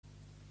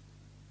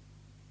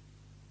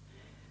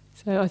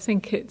So I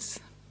think it's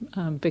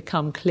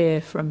become clear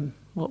from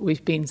what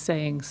we've been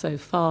saying so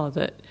far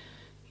that,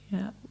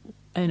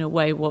 in a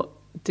way, what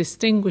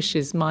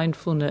distinguishes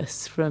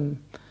mindfulness from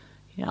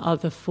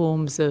other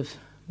forms of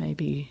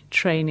maybe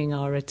training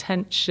our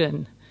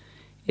attention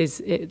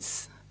is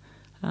its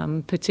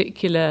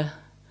particular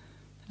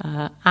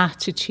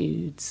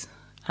attitudes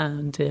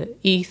and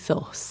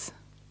ethos.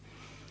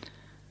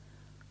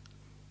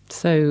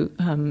 So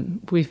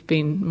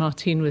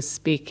Martine was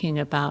speaking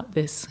about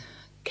this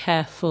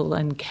careful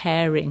and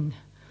caring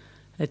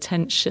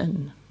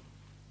attention.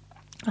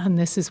 And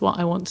this is what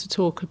I want to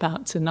talk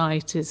about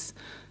tonight, is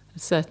a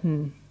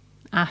certain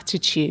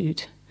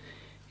attitude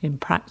in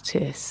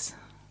practice.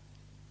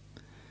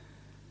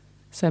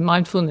 So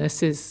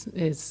mindfulness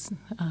is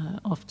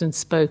often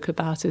spoke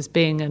about as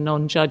being a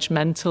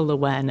non-judgmental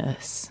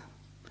awareness.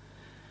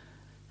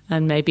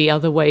 And maybe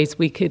other ways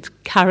we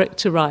could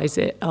characterize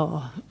it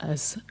are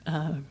as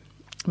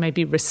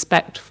maybe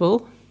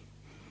respectful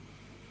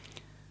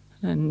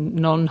and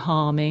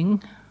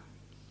non-harming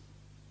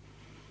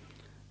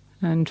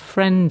and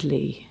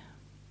friendly,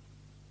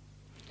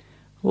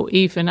 or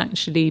even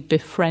actually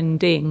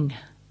befriending,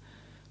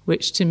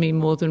 which to me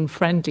more than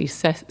friendly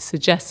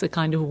suggests a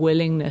kind of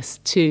willingness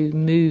to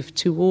move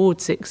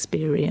towards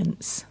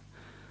experience.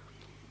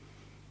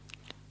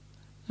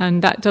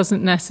 And that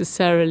doesn't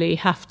necessarily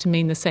have to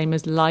mean the same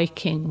as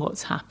liking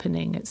what's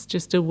happening. It's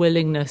just a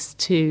willingness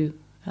to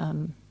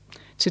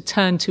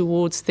turn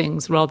towards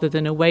things rather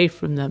than away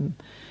from them.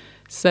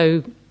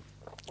 So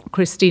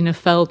Christina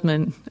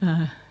Feldman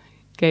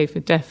gave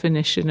a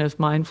definition of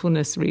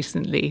mindfulness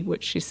recently,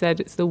 which she said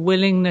it's the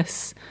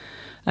willingness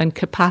and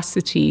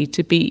capacity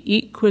to be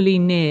equally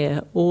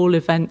near all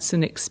events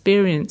and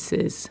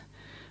experiences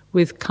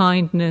with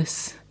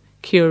kindness,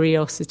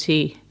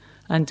 curiosity,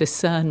 and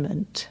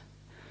discernment.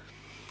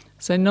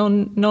 So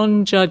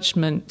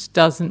non-judgment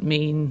doesn't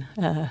mean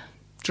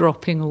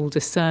dropping all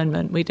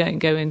discernment. We don't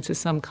go into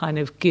some kind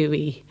of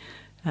gooey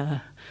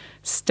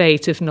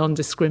state of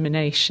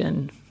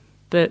non-discrimination,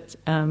 but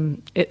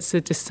it's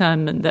a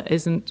discernment that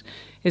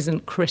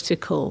isn't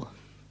critical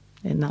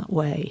in that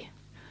way.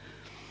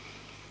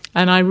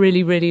 And I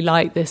really, really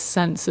like this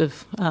sense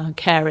of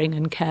caring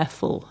and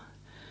careful.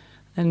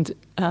 And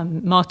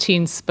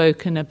Martine's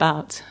spoken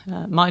about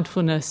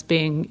mindfulness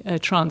being a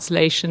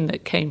translation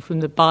that came from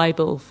the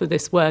Bible for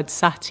this word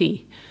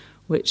sati,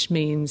 which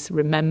means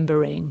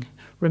remembering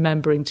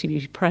to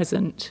be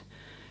present.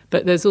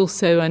 But there's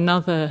also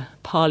another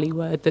Pali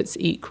word that's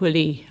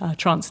equally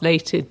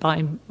translated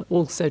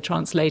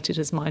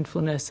as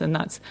mindfulness, and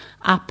that's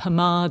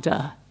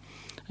apamada.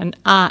 And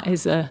a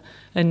is a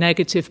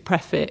negative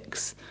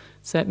prefix,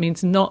 so it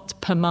means not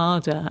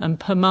pamada, and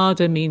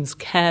pamada means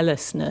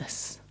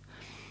carelessness.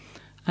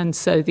 And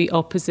so the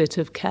opposite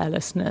of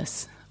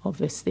carelessness,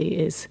 obviously,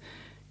 is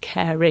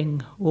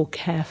caring or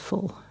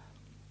careful.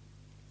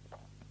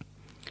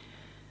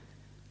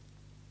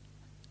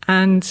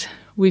 And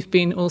we've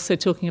been also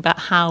talking about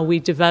how we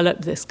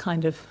develop this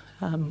kind of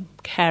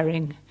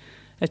caring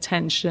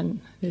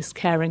attention, this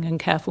caring and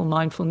careful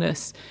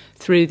mindfulness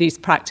through these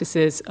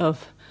practices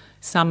of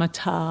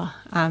samatha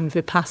and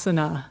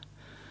vipassana,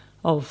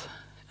 of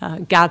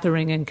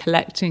gathering and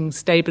collecting,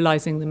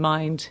 stabilizing the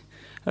mind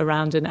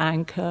around an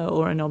anchor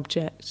or an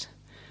object,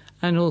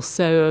 and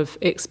also of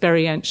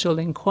experiential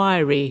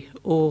inquiry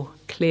or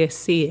clear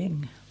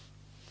seeing.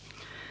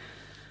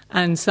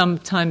 And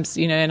sometimes,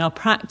 in our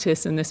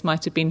practice, and this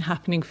might have been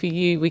happening for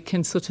you, we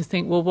can sort of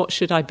think, well, what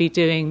should I be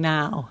doing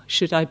now?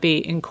 Should I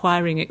be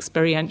inquiring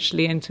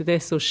experientially into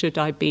this, or should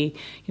I be,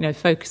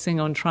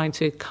 focusing on trying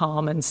to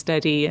calm and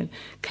steady and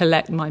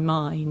collect my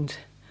mind?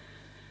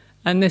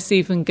 And this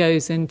even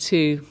goes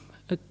into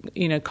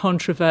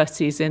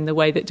controversies in the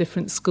way that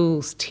different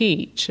schools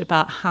teach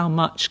about how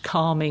much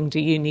calming do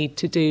you need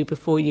to do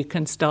before you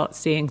can start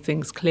seeing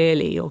things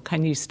clearly, or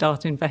can you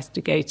start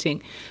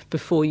investigating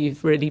before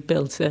you've really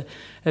built a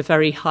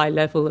very high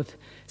level of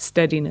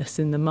steadiness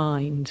in the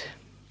mind.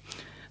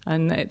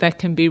 And there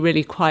can be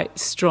really quite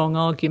strong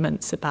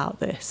arguments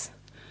about this.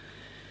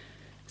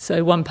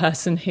 So one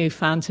person who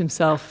found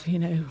himself,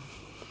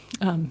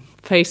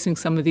 facing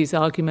some of these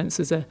arguments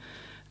was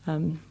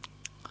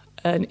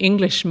an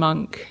English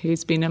monk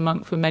who's been a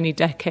monk for many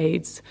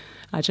decades,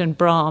 Ajahn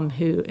Brahm,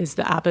 who is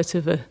the abbot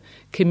of a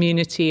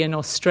community in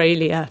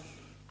Australia.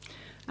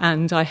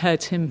 And I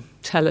heard him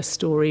tell a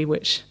story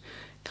which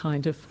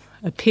kind of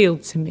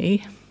appealed to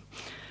me,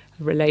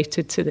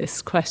 related to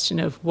this question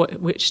of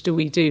which do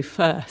we do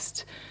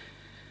first.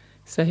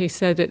 So he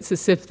said it's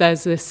as if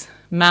there's this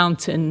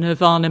mountain,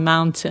 Nirvana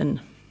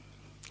Mountain,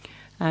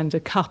 and a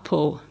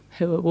couple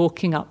who are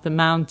walking up the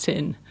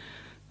mountain.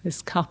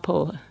 This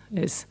couple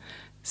is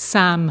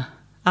Sam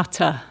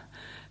Atta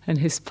and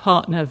his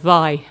partner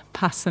Vai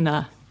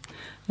Pasana,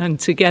 and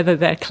together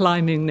they're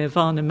climbing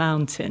Nirvana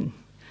Mountain.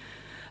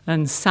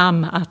 And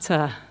Sam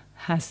Atta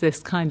has this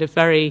kind of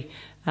very,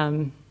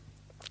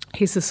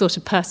 he's the sort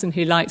of person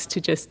who likes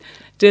to just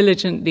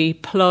diligently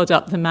plod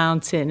up the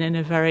mountain in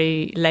a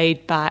very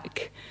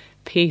laid-back,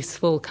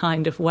 peaceful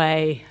kind of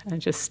way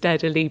and just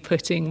steadily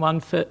putting one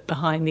foot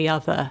behind the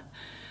other.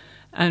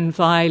 And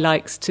Vi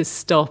likes to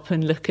stop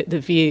and look at the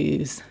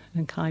views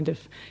and kind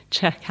of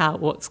check out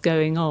what's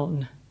going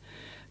on.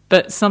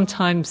 But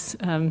sometimes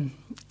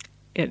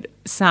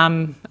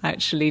Sam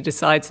actually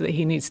decides that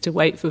he needs to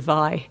wait for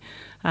Vi,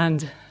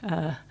 and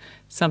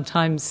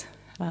sometimes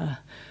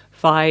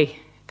Vi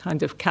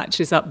kind of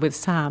catches up with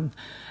Sam,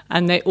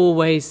 and they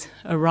always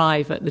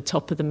arrive at the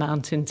top of the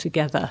mountain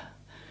together.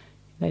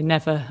 They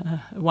never,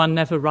 one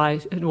never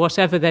arrives,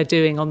 whatever they're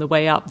doing on the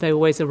way up, they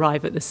always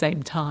arrive at the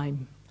same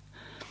time.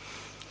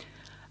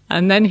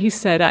 And then he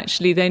said,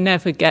 actually, they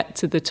never get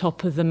to the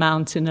top of the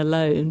mountain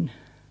alone,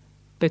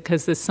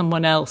 because there's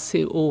someone else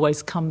who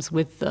always comes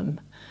with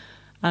them,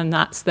 and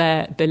that's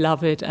their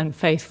beloved and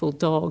faithful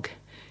dog,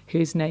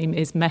 whose name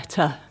is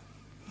Metta.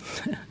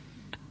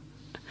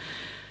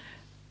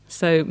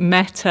 So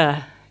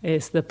Metta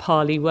is the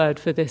Pali word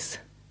for this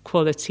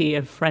quality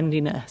of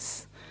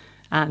friendliness,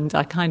 and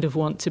I kind of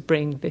want to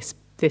bring this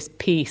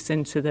piece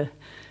into the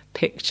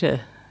picture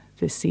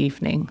this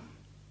evening.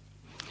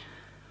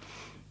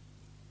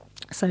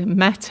 So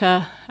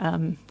metta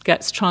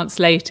gets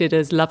translated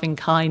as loving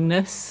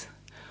kindness,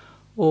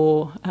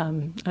 or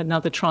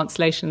another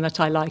translation that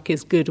I like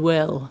is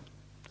goodwill,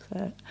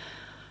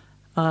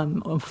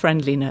 or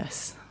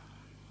friendliness.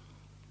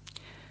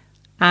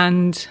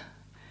 And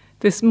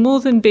this, more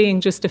than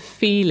being just a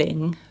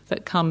feeling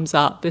that comes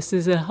up, this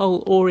is a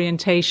whole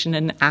orientation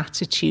and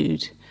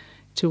attitude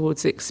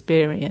towards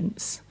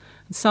experience.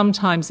 And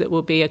sometimes it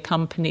will be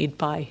accompanied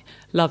by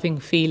loving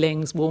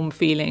feelings, warm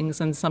feelings,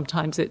 and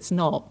sometimes it's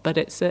not. But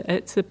it's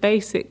a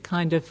basic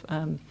kind of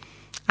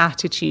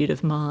attitude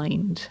of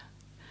mind.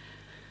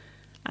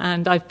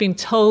 And I've been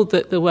told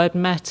that the word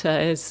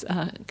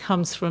metta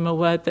comes from a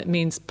word that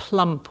means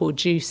plump or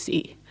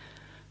juicy.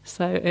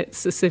 So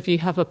it's as if you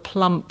have a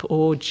plump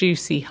or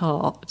juicy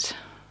heart.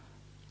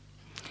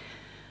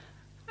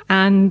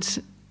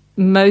 And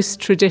most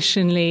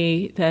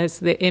traditionally, there's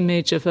the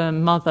image of a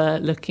mother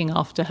looking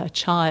after her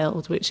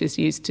child, which is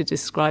used to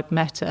describe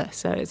metta.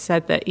 So it's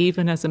said that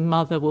even as a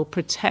mother will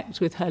protect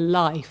with her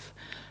life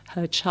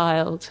her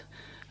child,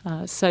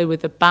 so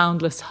with a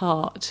boundless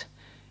heart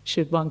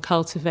should one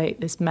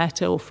cultivate this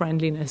metta or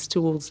friendliness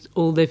towards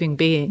all living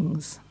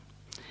beings.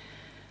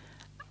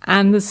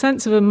 And the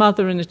sense of a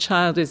mother and a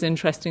child is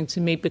interesting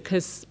to me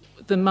because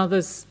the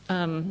mother's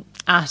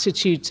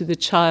attitude to the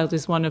child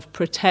is one of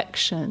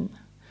protection.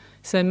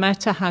 So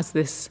metta has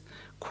this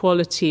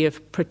quality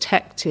of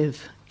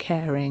protective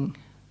caring.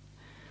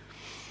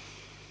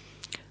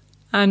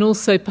 And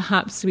also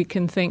perhaps we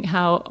can think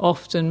how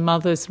often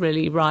mothers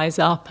really rise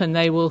up and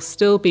they will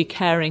still be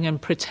caring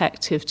and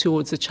protective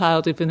towards a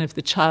child, even if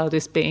the child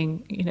is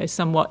being,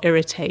 somewhat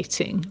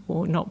irritating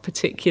or not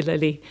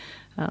particularly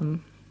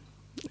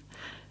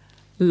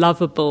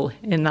lovable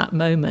in that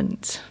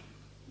moment.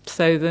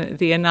 So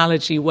the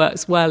analogy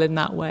works well in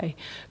that way.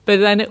 But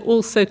then it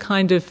also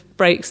kind of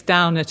breaks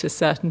down at a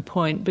certain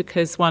point,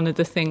 because one of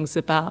the things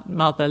about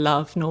mother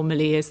love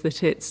normally is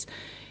that it's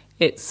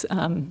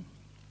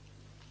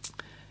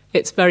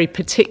very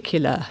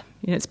particular,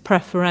 it's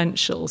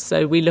preferential.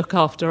 So we look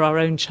after our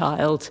own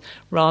child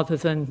rather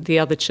than the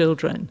other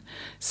children.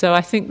 So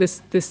I think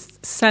this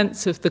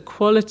sense of the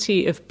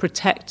quality of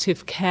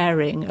protective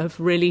caring, of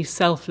really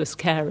selfless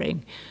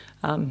caring,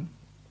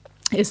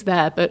 is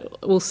there, but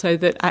also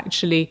that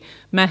actually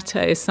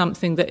metta is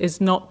something that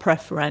is not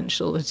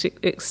preferential, that it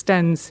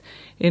extends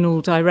in all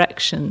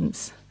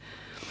directions.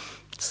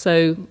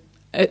 So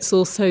it's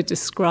also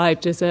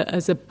described as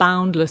a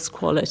boundless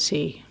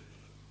quality.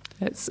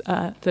 It's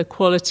the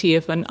quality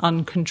of an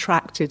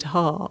uncontracted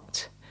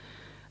heart,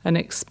 an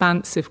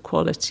expansive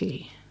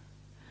quality.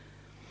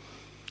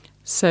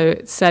 So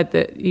it's said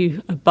that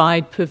you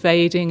abide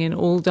pervading in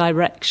all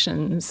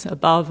directions,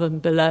 above and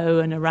below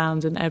and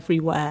around and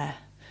everywhere,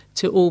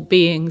 to all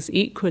beings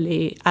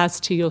equally as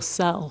to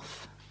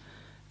yourself,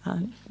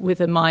 with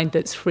a mind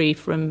that's free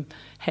from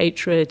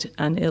hatred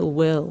and ill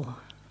will.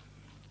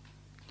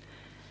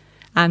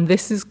 And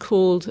this is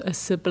called a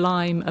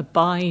sublime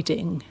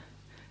abiding.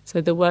 So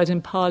the word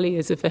in Pali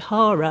is a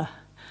vihara,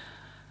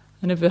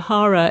 and a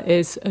vihara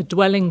is a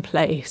dwelling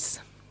place.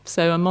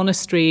 So a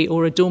monastery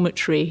or a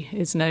dormitory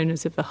is known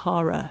as a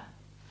vihara.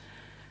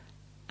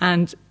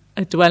 And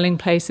a dwelling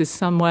place is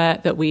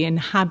somewhere that we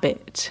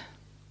inhabit.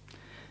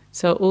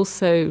 So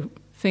also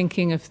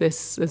thinking of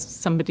this, as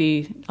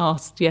somebody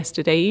asked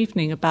yesterday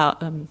evening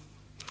about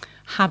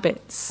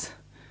habits.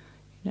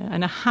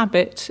 And a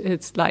habit,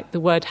 it's like the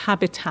word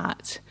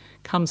habitat,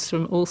 comes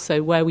from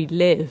also where we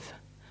live.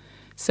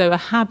 So a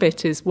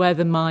habit is where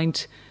the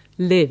mind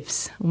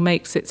lives, or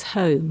makes its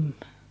home.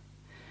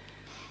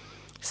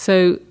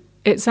 So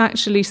it's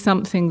actually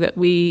something that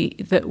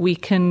we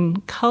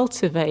can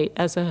cultivate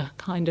as a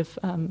kind of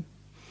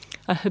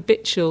a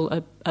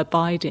habitual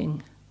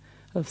abiding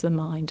of the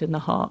mind and the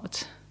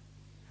heart.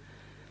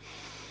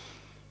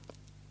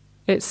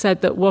 It's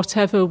said that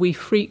whatever we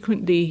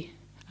frequently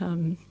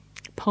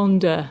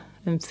ponder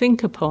and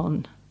think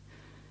upon,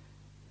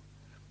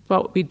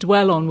 what we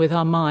dwell on with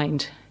our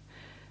mind,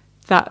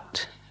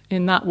 that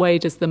in that way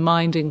does the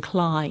mind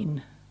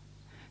incline.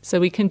 So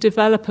we can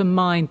develop a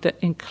mind that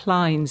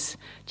inclines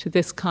to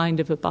this kind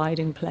of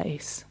abiding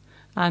place.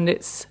 And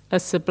it's a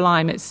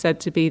sublime, it's said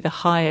to be the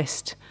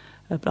highest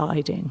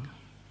abiding.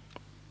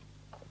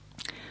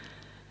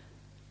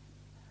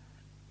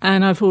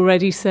 And I've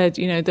already said,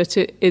 that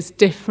it is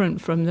different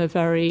from the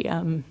very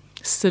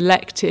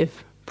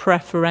selective,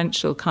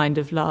 preferential kind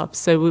of love.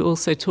 So we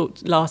also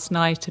talked last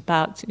night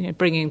about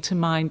bringing to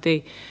mind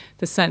the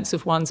sense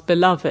of one's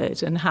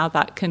beloved and how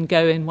that can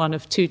go in one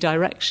of two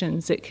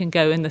directions. It can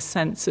go in the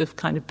sense of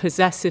kind of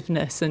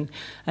possessiveness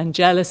and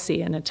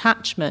jealousy and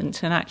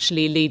attachment and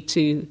actually lead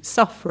to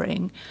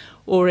suffering,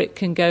 or it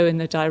can go in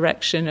the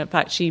direction of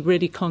actually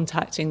really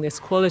contacting this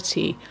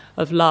quality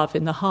of love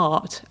in the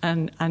heart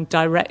and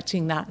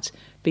directing that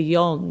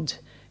beyond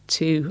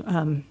to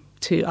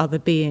other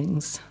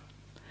beings.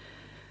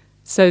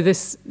 So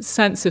this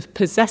sense of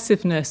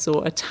possessiveness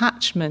or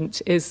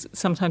attachment is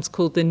sometimes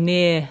called the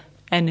near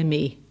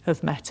enemy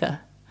of metta,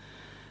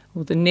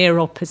 or the near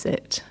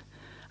opposite.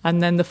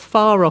 And then the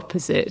far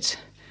opposite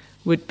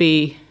would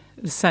be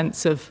the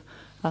sense of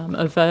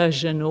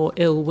aversion or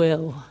ill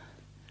will.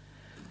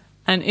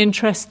 And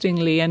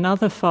interestingly,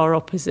 another far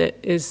opposite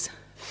is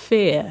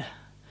fear,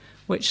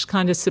 which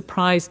kind of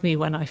surprised me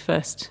when I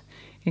first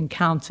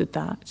encountered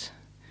that.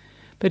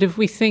 But if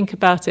we think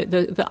about it,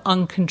 the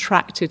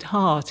uncontracted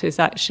heart is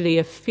actually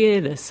a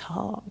fearless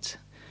heart.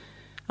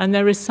 And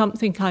there is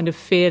something kind of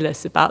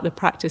fearless about the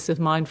practice of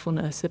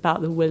mindfulness,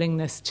 about the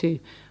willingness to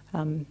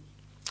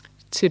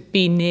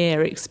be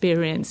near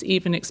experience,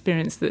 even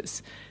experience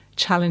that's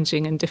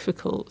challenging and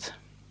difficult.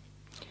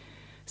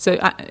 So,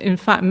 in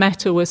fact,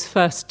 metta was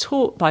first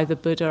taught by the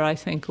Buddha, I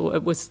think, or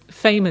it was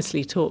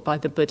famously taught by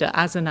the Buddha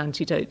as an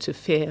antidote to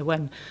fear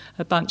when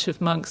a bunch of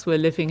monks were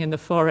living in the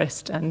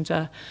forest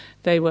and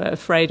they were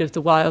afraid of the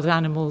wild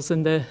animals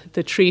and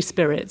the tree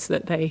spirits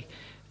that they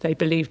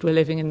believed were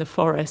living in the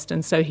forest.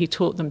 And so he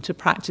taught them to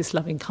practice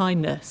loving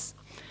kindness.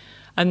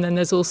 And then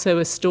there's also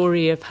a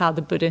story of how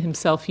the Buddha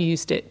himself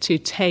used it to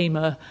tame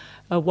a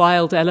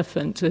wild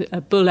elephant,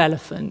 a bull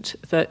elephant,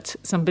 that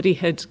somebody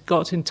had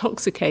got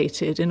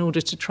intoxicated in order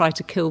to try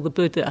to kill the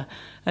Buddha.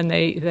 And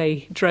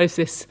they drove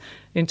this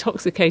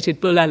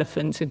intoxicated bull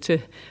elephant into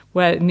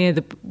where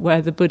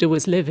the Buddha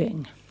was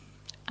living.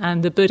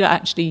 And the Buddha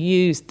actually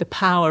used the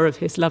power of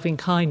his loving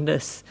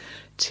kindness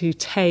to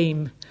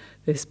tame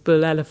this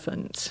bull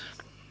elephant.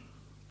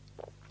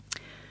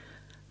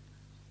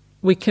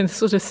 We can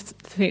sort of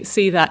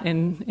see that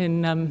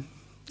in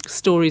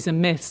stories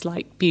and myths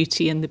like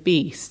Beauty and the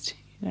Beast.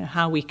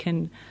 How we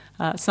can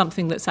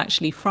something that's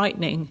actually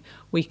frightening,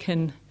 we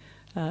can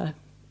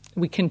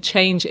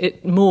change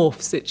it,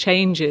 morphs, it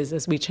changes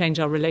as we change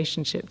our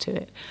relationship to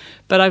it.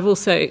 But I've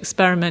also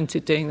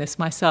experimented doing this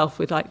myself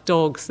with like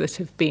dogs that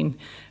have been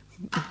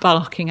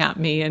barking at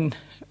me and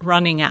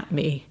running at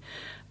me,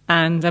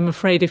 and I'm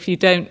afraid if you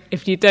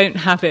don't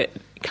have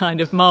it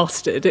kind of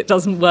mastered, it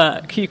doesn't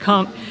work. You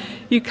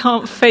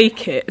can't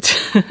fake it.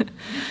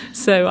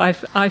 So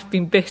I've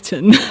been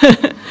bitten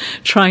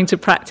trying to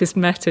practice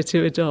metta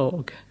to a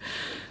dog.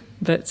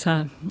 But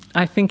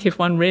I think if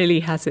one really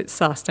has it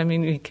sussed, I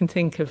mean, we can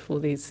think of all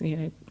these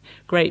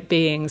great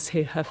beings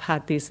who have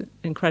had these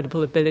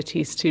incredible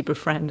abilities to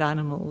befriend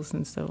animals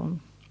and so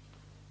on.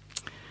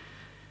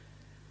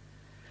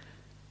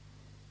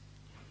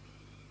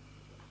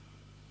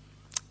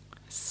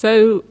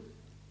 So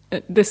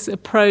this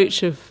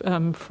approach of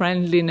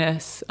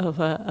friendliness, of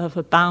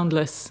a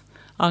boundless,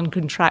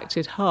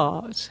 uncontracted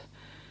heart,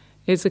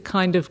 is a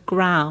kind of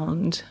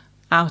ground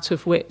out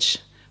of which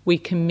we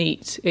can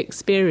meet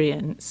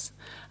experience.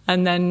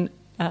 And then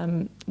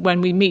when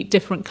we meet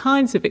different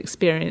kinds of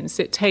experience,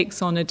 it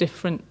takes on a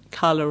different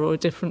colour or a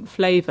different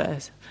flavour.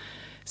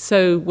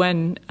 So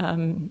when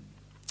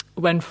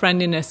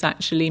friendliness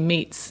actually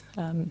meets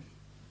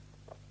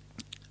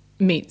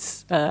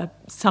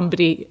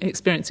somebody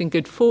experiencing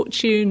good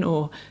fortune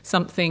or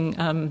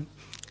something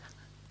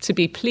to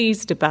be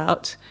pleased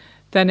about,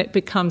 then it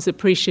becomes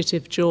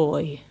appreciative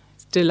joy.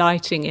 It's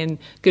delighting in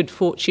good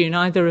fortune,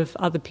 either of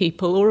other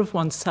people or of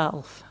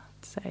oneself,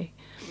 say.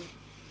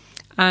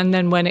 And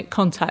then when it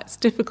contacts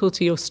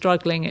difficulty or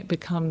struggling, it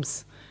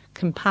becomes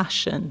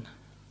compassion.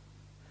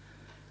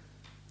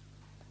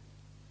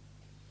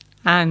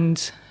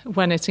 And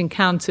when it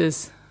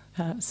encounters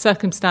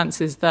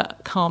circumstances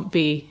that can't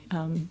be,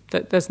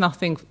 that there's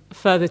nothing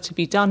further to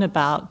be done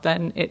about,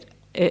 then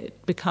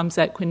it becomes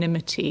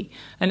equanimity.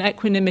 And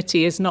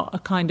equanimity is not a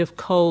kind of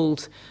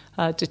cold,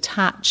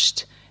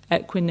 detached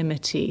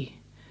equanimity,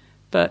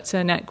 but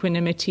an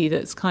equanimity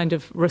that's kind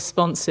of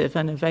responsive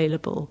and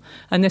available.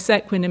 And this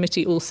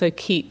equanimity also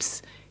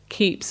keeps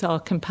our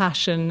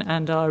compassion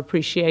and our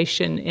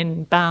appreciation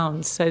in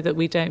bounds so that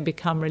we don't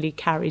become really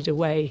carried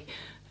away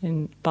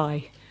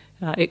by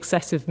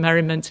excessive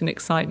merriment and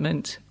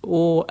excitement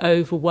or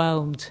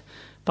overwhelmed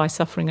by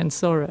suffering and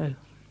sorrow.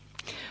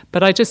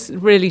 But I just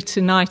really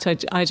tonight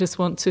I just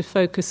want to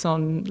focus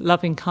on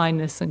loving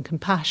kindness and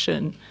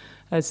compassion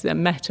as the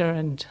metta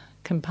and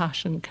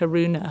compassion,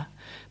 karuna,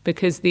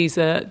 because these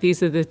are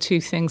the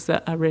two things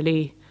that are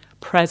really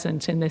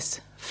present in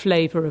this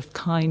flavour of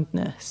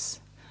kindness.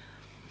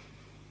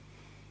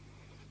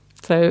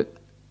 So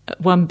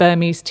one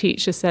Burmese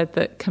teacher said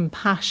that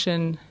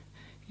compassion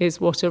is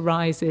what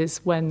arises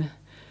when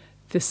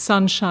the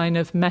sunshine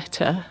of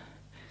metta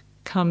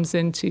comes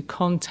into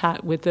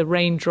contact with the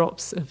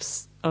raindrops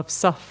of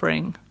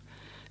suffering.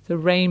 The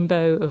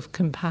rainbow of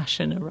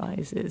compassion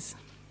arises.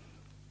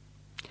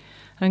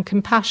 And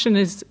compassion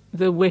is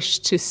the wish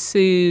to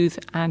soothe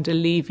and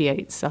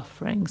alleviate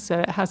suffering. So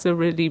it has a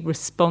really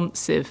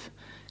responsive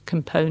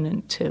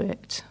component to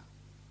it.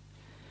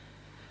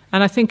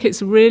 And I think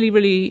it's really,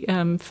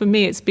 for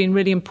me, it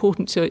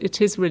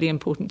is really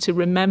important to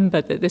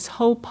remember that this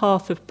whole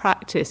path of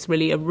practice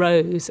really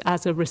arose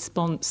as a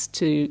response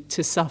to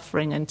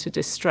suffering and to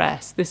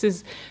distress.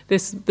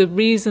 The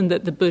reason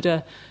that the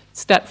Buddha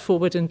stepped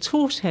forward and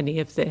taught any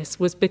of this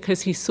was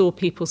because he saw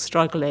people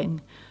struggling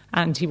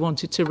and he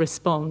wanted to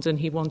respond and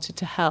he wanted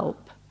to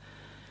help.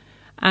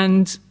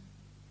 And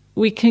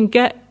we can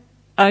get,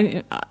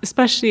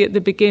 especially at the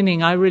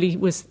beginning, I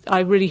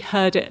really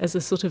heard it as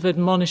a sort of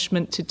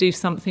admonishment to do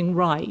something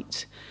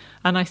right.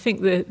 And I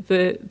think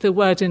the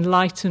word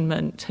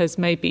enlightenment has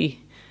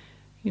maybe,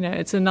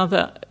 it's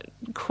another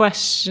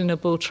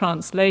questionable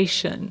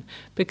translation,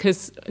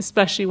 because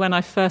especially when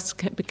I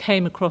first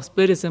came across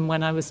Buddhism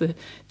when I was a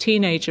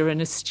teenager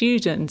and a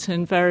student,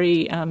 and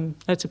very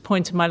at a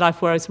point in my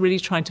life where I was really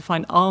trying to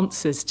find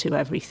answers to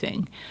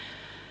everything,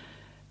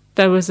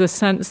 there was a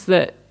sense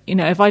that,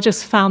 if I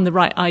just found the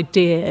right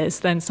ideas,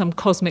 then some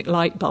cosmic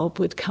light bulb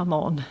would come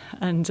on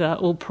and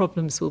all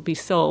problems will be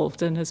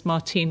solved. And as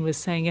Martine was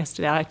saying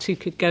yesterday, I too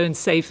could go and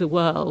save the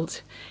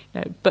world,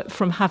 but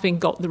from having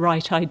got the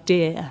right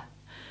idea.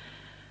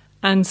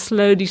 And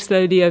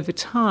slowly over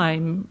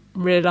time,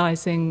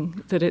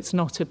 realizing that it's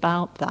not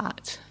about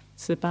that.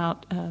 It's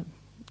about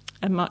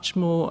a much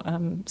more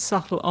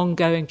subtle,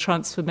 ongoing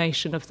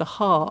transformation of the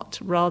heart,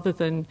 rather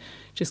than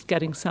just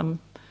getting some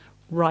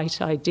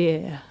right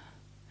idea.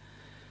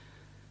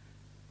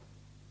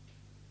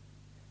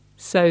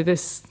 So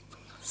this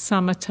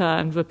samatha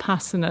and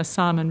vipassana,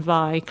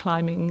 samanvai,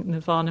 climbing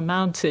Nirvana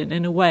mountain,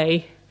 in a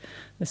way,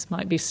 this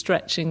might be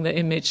stretching the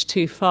image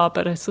too far,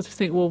 but I sort of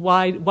think, well,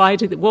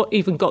 what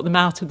even got them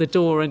out of the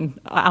door and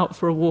out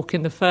for a walk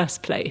in the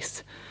first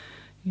place?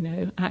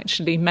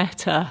 Actually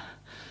metta,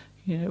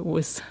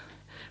 was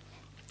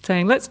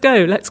saying, let's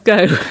go, let's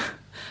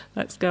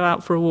go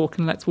out for a walk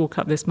and let's walk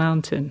up this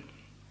mountain.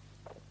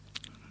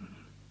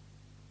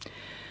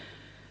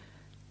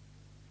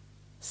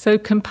 So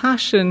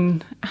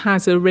compassion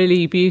has a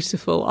really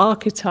beautiful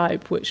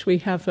archetype, which we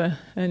have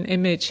an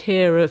image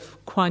here of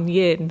Kuan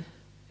Yin,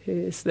 who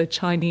is the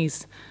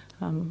Chinese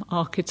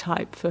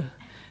archetype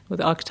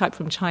the archetype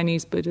from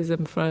Chinese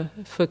Buddhism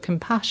for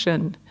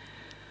compassion.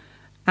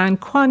 And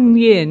Kuan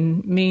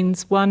Yin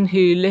means one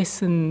who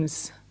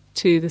listens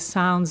to the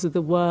sounds of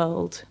the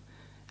world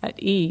at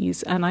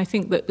ease. And I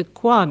think that the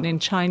Kuan in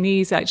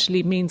Chinese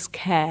actually means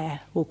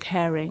care or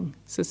caring.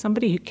 So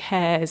somebody who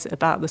cares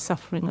about the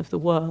suffering of the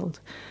world.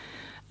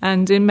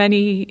 And in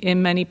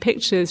many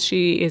pictures,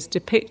 she is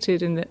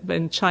depicted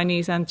in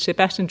Chinese and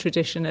Tibetan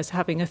tradition as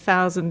having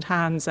 1,000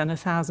 hands and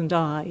 1,000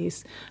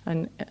 eyes,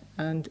 and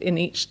in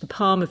the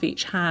palm of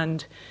each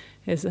hand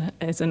is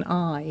an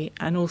eye,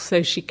 and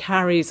also she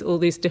carries all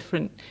these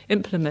different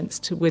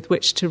implements with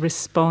which to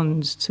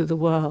respond to the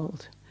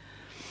world.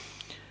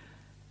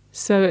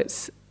 So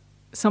it's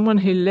someone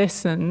who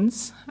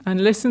listens,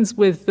 and listens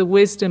with the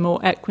wisdom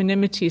or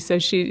equanimity. So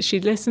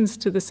she listens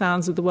to the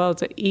sounds of the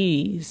world at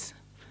ease.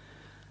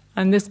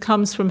 And this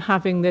comes from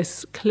having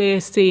this clear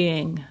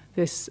seeing,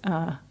 this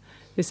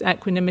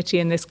equanimity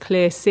and this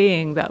clear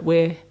seeing that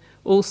we're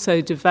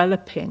also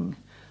developing,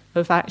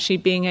 of actually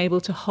being able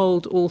to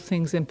hold all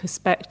things in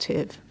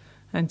perspective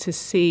and to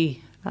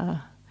see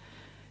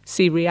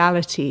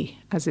reality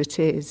as it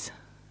is.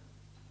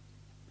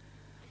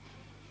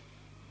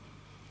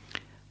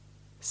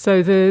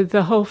 So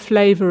the whole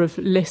flavour of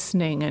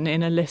listening and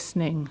inner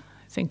listening,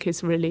 I think,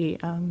 is really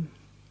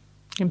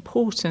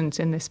important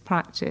in this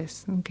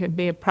practice, and can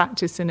be a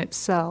practice in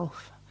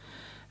itself.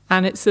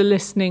 And it's a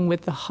listening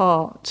with the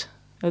heart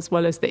as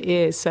well as the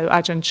ears. So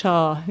Ajahn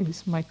Chah,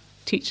 who's my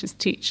teacher's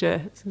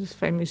teacher,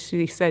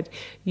 famously said,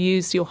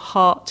 use your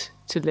heart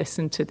to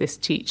listen to this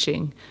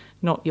teaching,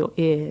 not your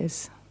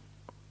ears.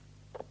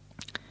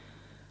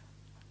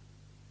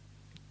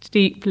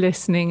 Deep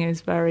listening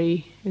is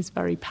very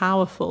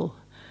powerful.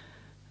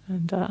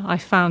 And I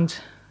found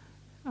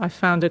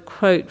a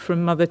quote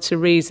from Mother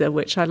Teresa,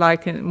 which I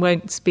like, and it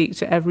won't speak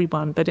to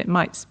everyone, but it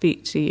might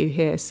speak to you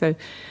here. So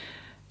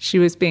she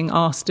was being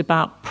asked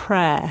about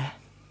prayer,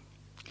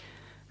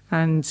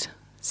 and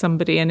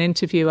an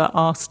interviewer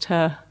asked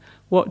her,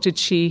 what did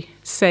she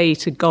say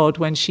to God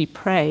when she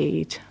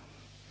prayed?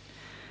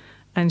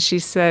 And she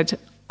said,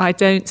 I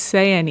don't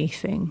say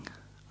anything,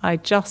 I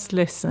just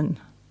listen.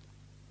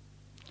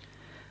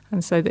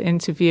 And so the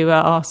interviewer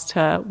asked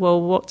her,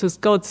 well, what does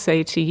God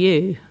say to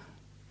you?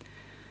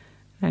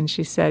 And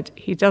she said,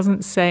 "He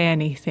doesn't say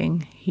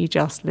anything, he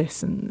just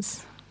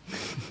listens."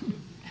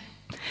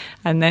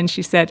 And then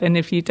she said, "And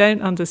if you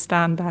don't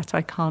understand that,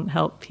 I can't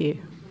help you,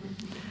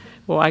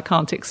 or I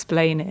can't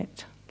explain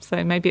it."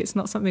 So maybe it's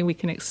not something we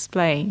can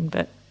explain,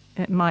 but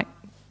it might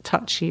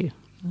touch you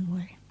in a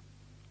way.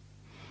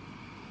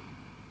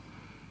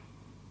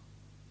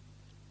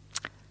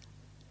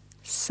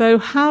 So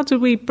how do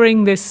we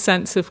bring this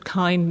sense of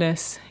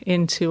kindness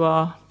into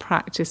our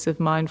practice of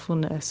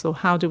mindfulness, or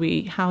how do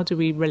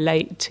we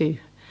relate to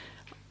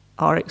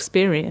our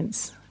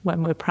experience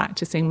when we're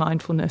practicing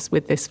mindfulness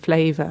with this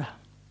flavor?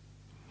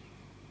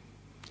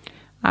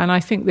 And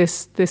I think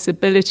this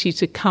ability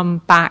to come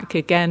back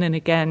again and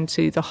again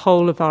to the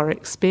whole of our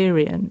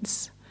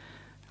experience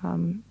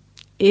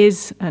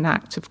is an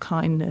act of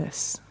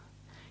kindness.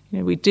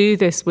 We do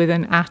this with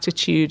an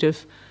attitude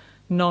of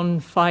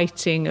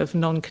non-fighting, of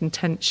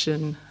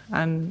non-contention,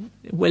 and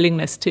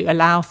willingness to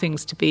allow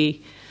things to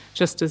be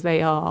just as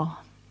they are,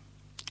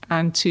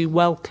 and to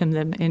welcome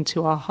them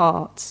into our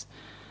hearts.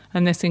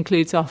 And this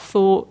includes our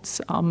thoughts,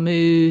 our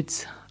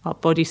moods, our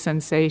body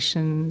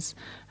sensations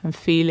and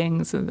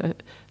feelings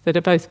that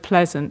are both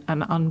pleasant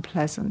and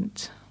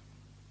unpleasant.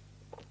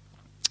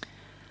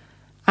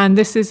 And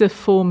this is a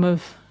form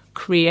of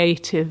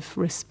creative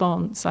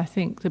response. I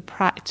think the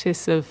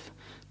practice of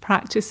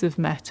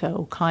metta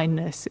or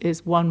kindness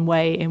is one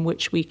way in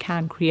which we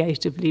can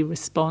creatively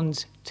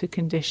respond to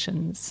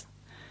conditions.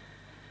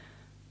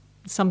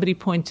 Somebody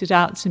pointed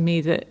out to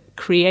me that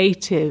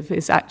creative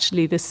is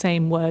actually the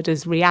same word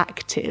as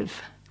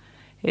reactive.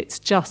 It's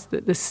just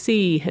that the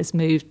C has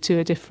moved to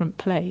a different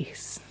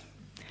place.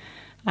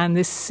 And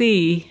this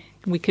C,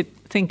 we could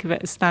think of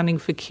it as standing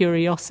for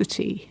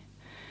curiosity.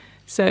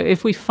 So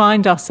if we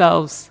find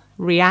ourselves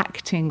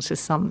reacting to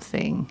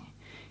something,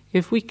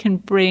 if we can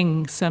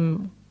bring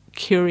some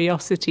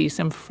curiosity,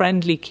 some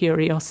friendly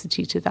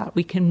curiosity to that,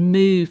 we can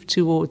move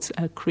towards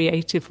a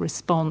creative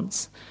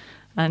response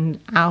and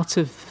out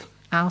of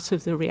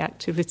the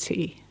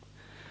reactivity.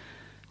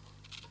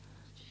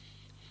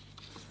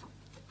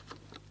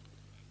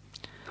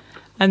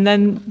 And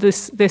then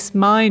this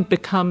mind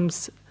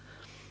becomes,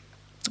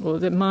 or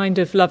the mind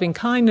of loving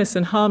kindness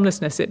and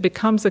harmlessness, it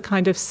becomes a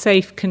kind of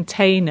safe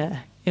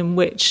container in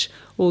which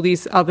all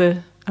these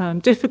other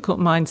difficult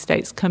mind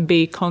states can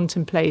be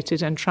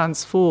contemplated and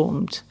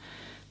transformed.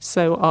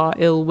 So our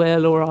ill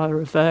will or our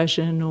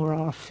aversion or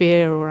our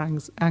fear or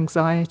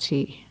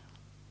anxiety.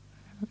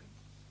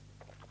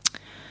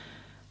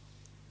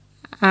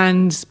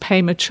 And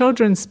Pema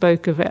Chodron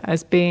spoke of it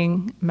as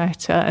being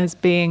metta, as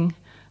being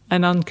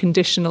an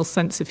unconditional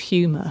sense of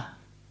humour,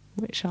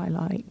 which I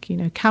like.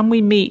 Can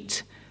we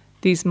meet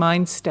these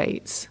mind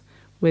states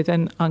with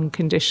an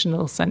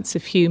unconditional sense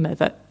of humour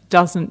that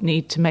doesn't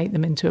need to make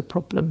them into a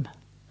problem?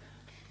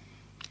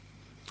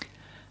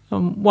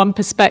 One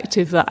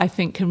perspective that I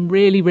think can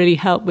really, really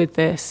help with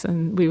this,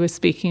 and we were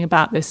speaking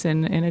about this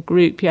in a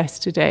group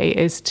yesterday,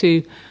 is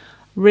to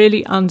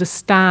really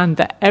understand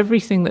that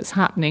everything that's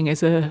happening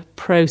is a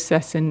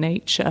process in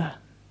nature.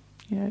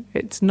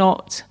 It's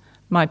not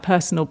my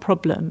personal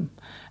problem.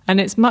 And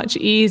it's much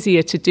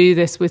easier to do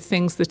this with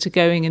things that are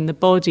going in the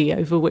body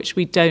over which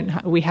we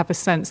have a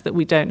sense that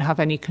we don't have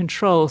any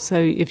control. So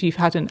if you've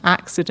had an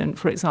accident,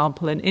 for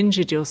example, and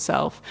injured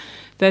yourself,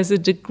 there's a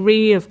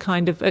degree of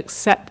kind of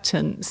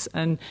acceptance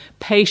and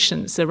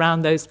patience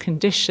around those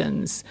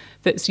conditions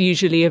that's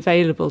usually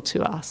available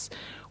to us.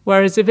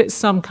 Whereas if it's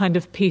some kind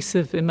of piece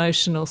of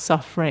emotional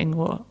suffering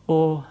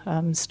or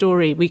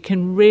story, we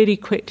can really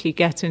quickly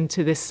get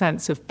into this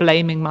sense of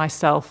blaming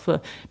myself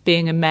for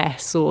being a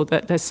mess, or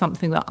that there's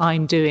something that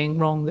I'm doing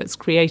wrong that's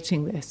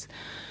creating this.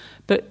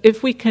 But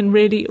if we can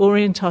really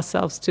orient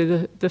ourselves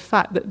to the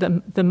fact that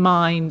the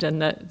mind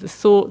and the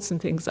thoughts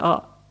and things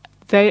are,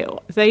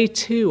 they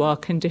too are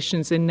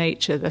conditions in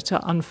nature that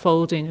are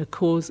unfolding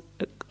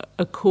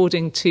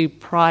according to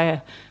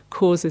prior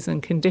causes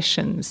and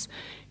conditions,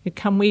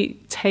 can we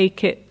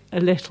take it a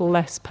little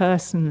less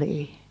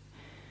personally?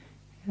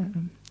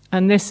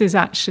 And this is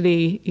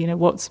actually,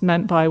 what's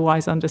meant by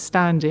wise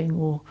understanding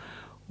or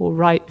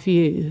right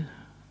view.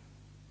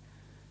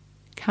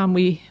 Can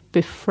we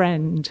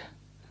befriend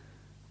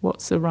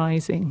what's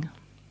arising?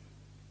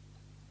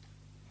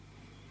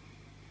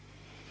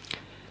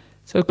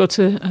 So I've got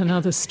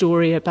another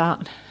story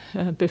about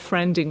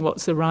befriending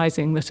what's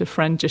arising that a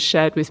friend just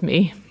shared with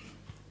me.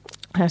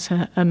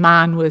 That a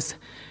man was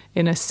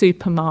in a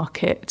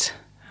supermarket,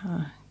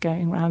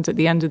 going around at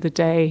the end of the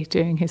day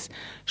doing his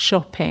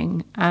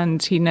shopping,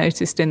 and he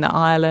noticed in the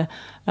aisle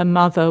a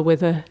mother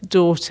with a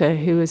daughter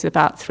who was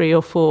about 3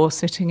 or 4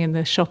 sitting in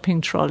the shopping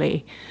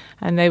trolley,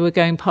 and they were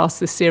going past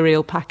the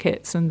cereal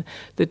packets, and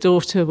the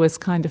daughter was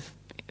kind of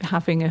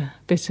having a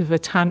bit of a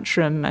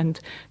tantrum and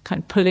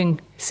kind of pulling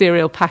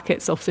cereal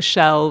packets off the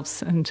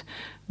shelves and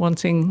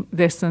wanting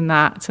this and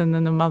that, and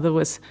then the mother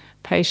was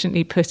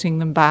patiently putting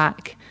them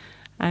back,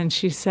 and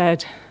she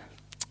said,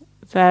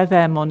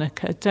 There,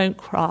 Monica, don't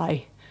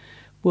cry.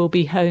 We'll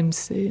be home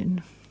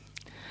soon.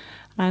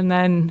 And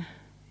then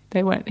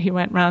He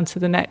went round to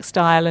the next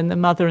aisle, and the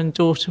mother and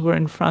daughter were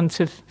in front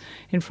of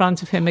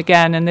him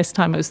again. And this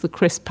time it was the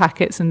crisp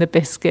packets and the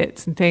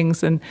biscuits and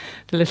things. And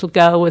the little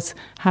girl was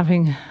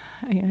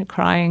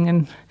crying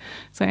and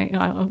saying,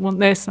 "I want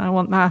this, and I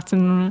want that,"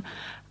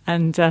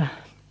 and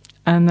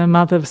the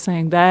mother was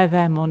saying,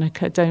 "There,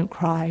 Monica, don't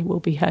cry. We'll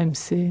be home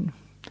soon."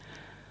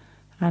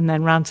 And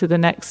then round to the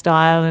next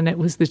aisle, and it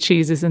was the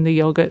cheeses and the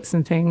yogurts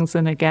and things.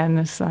 And again,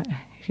 it's like,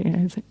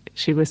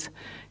 she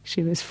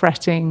was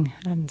fretting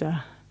and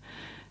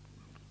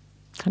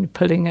kind of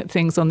pulling at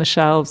things on the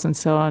shelves and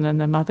so on.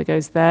 And the mother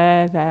goes,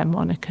 "There,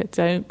 Monica,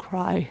 don't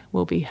cry.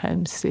 We'll be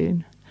home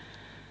soon."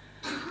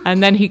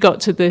 And then he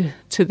got to the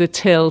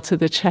till, to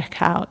the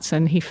checkout,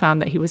 and he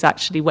found that he was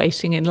actually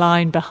waiting in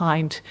line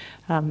behind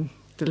the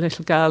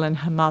little girl and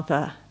her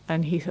mother.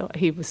 And he thought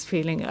he was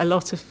feeling a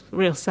lot of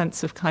real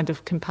sense of kind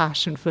of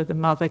compassion for the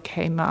mother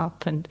came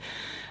up and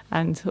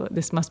thought,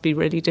 "This must be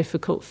really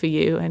difficult for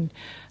you." And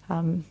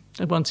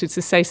I wanted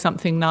to say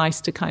something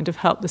nice to kind of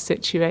help the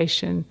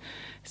situation.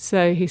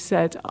 So he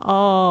said,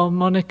 "Oh,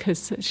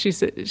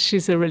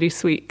 she's a really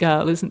sweet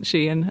girl, isn't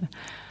she?"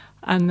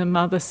 And the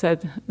mother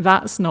said,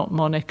 "That's not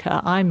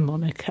Monica, I'm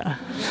Monica."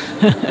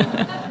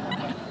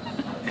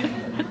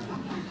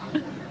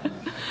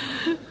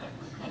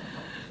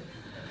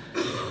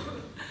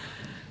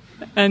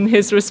 And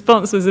his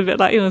response was a bit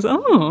like,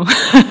 "Oh."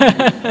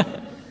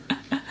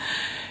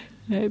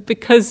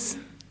 Because,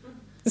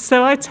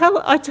 so I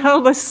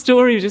tell this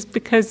story just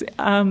because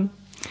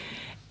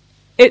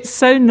it's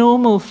so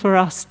normal for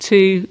us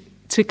to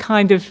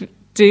kind of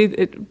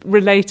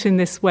relate in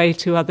this way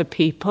to other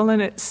people,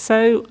 and it's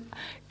so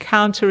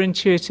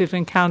counterintuitive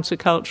and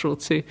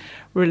countercultural to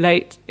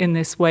relate in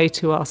this way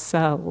to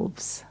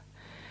ourselves.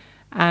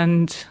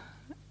 And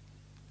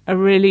I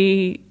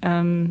really,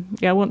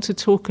 I want to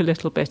talk a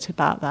little bit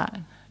about that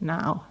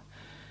now.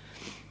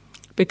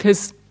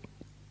 Because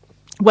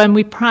when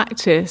we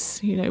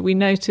practice, we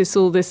notice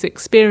all this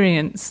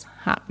experience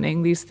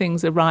happening, these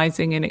things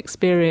arising in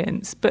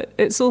experience. But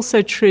it's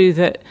also true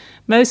that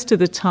most of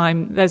the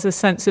time there's a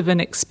sense of an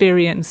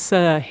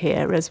experiencer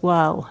here as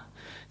well.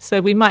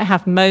 So we might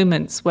have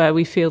moments where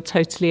we feel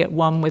totally at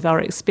one with our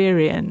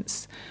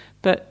experience.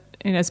 But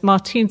as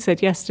Martine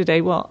said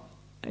yesterday,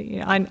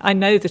 I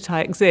know that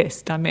I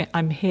exist.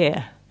 I'm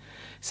here.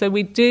 So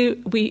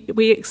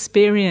we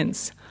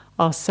experience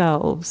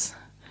ourselves.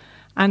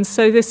 And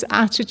so this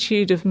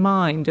attitude of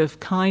mind, of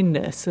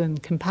kindness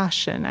and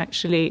compassion,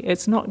 actually,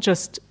 it's not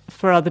just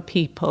for other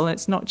people,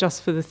 it's not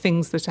just for the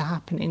things that are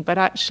happening, but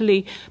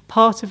actually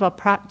part of our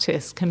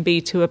practice can be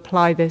to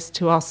apply this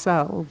to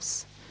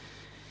ourselves.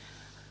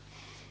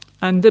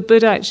 And the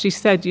Buddha actually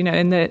said,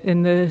 in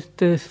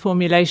the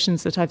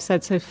formulations that I've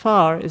said so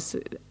far, is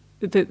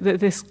that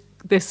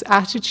this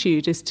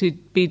attitude is to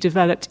be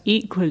developed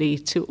equally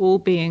to all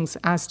beings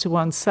as to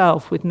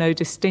oneself, with no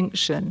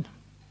distinction.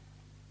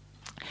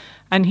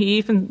 And he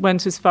even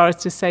went as far as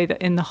to say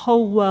that in the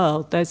whole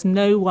world, there's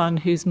no one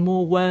who's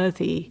more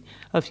worthy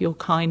of your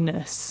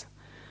kindness,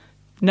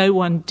 no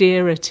one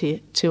dearer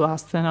to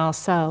us than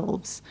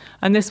ourselves.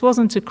 And this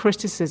wasn't a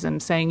criticism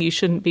saying you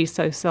shouldn't be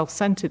so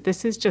self-centered.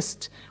 This is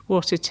just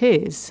what it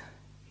is,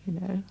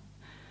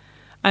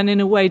 And in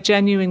a way,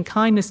 genuine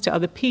kindness to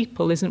other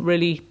people isn't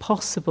really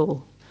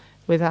possible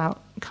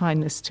without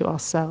kindness to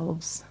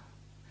ourselves.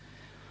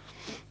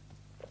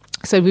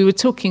 So we were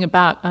talking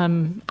about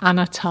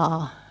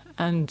anatta.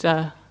 And,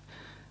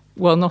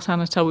 not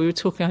anatta, we were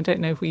talking, I don't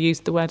know if we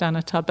used the word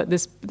anatta, but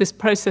this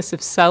process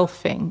of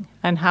selfing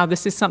and how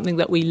this is something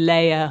that we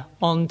layer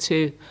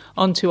onto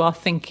our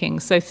thinking.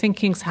 So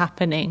thinking's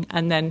happening,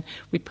 and then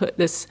we put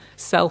this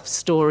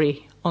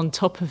self-story on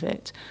top of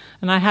it.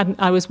 And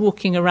I was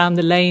walking around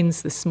the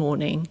lanes this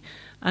morning,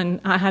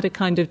 and I had a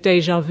kind of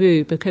déjà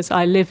vu, because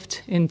I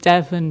lived in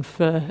Devon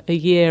for a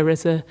year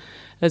as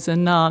a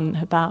nun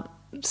about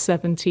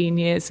 17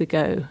 years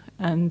ago,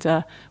 and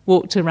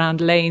walked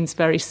around lanes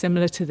very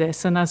similar to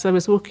this. And as I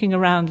was walking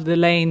around the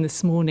lane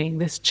this morning,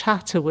 this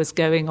chatter was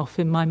going off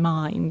in my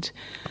mind.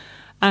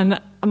 And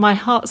my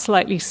heart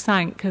slightly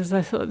sank, because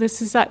I thought,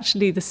 this is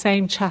actually the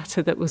same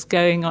chatter that was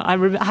going on.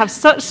 I have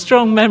such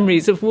strong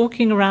memories of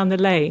walking around the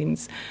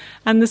lanes,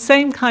 and the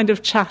same kind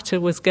of chatter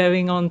was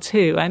going on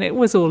too. And it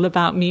was all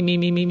about me, me,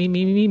 me, me, me,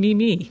 me, me, me,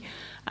 me.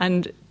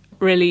 And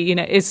really,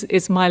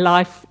 is my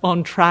life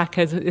on track?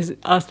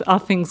 Are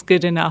things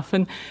good enough?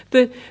 And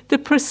the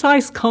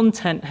precise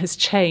content has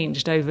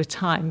changed over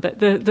time, but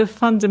the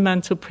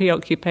fundamental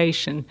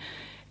preoccupation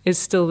is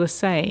still the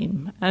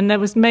same. And there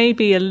was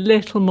maybe a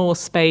little more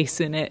space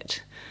in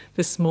it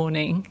this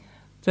morning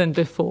than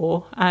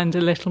before, and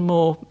a little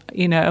more,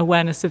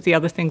 awareness of the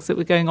other things that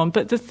were going on.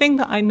 But the thing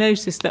that I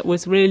noticed that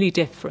was really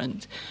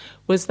different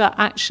was that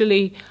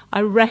actually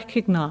I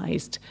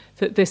recognised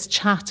that this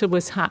chatter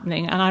was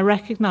happening, and I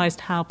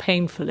recognised how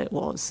painful it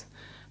was,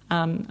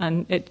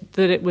 and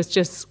that it was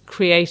just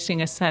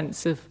creating a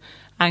sense of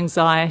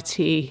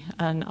anxiety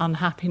and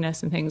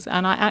unhappiness and things.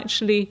 And I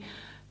actually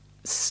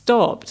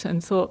stopped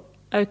and thought,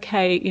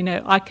 okay,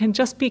 I can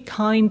just be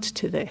kind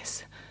to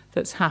this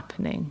that's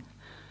happening,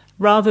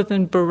 rather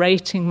than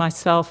berating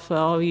myself for,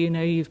 oh,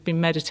 you've been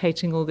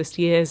meditating all this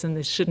years and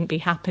this shouldn't be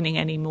happening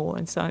anymore.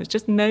 And so I was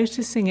just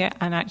noticing it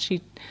and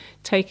actually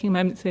taking a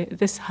moment to say,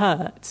 this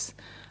hurts.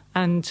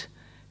 And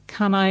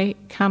can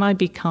I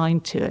be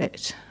kind to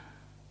it?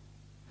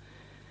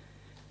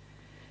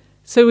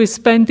 So we're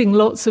spending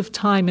lots of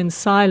time in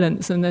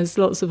silence, and there's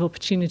lots of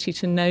opportunity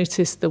to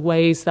notice the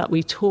ways that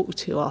we talk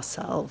to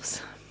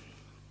ourselves.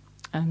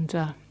 And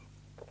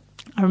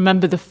I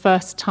remember the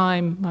first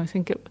time,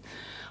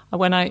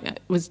 when I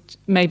was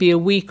maybe a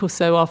week or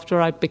so after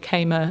I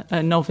became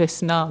a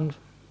novice nun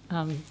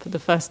for the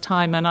first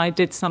time, and I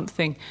did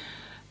something.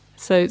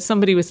 So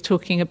somebody was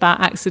talking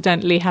about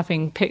accidentally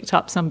having picked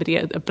up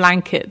a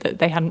blanket that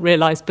they hadn't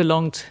realised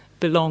belonged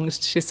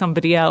to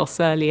somebody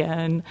else earlier,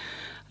 and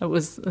it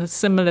was a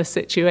similar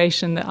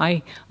situation that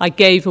I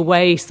gave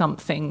away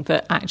something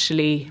that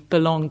actually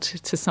belonged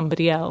to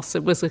somebody else.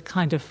 It was a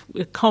kind of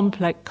a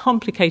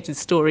complicated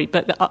story,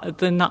 but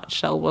the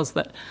nutshell was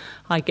that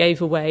I gave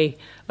away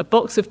a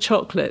box of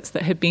chocolates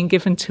that had been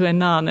given to a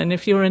nun. And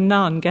if you're a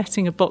nun,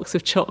 getting a box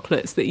of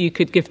chocolates that you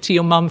could give to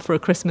your mum for a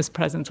Christmas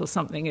present or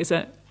something is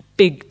a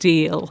big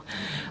deal.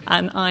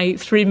 And I,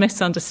 through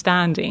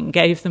misunderstanding,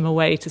 gave them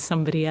away to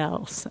somebody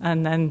else,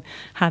 and then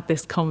had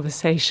this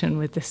conversation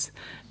with this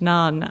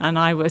nun, and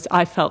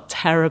I felt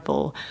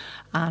terrible,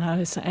 and I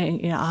was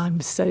saying, I'm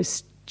so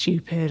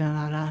stupid,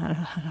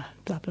 and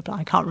blah, blah, blah.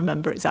 I can't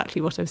remember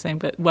exactly what I was saying,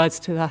 but words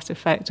to that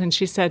effect. And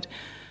she said,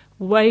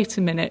 wait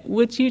a minute,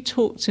 would you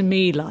talk to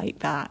me like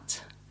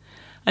that?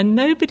 And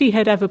nobody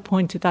had ever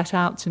pointed that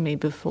out to me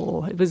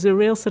before. It was a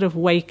real sort of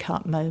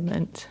wake-up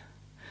moment.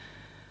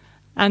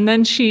 And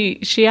then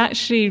she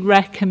actually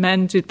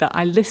recommended that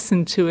I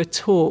listen to a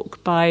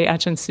talk by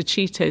Ajahn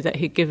Sucitto that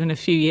he'd given a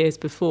few years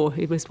before.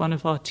 He was one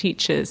of our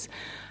teachers.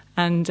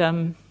 And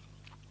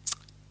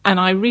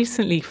I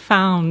recently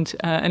found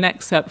an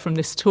excerpt from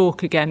this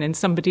talk again in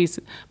somebody's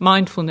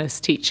mindfulness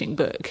teaching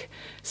book.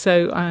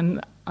 So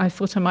I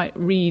thought I might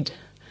read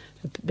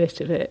a bit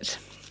of it.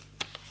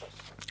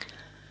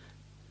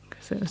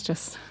 Because it was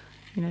just,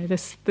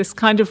 this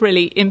kind of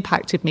really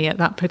impacted me at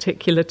that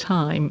particular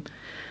time.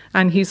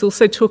 And he's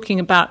also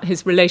talking about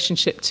his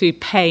relationship to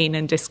pain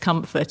and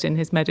discomfort in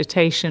his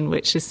meditation,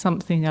 which is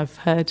something I've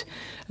heard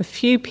a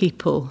few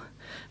people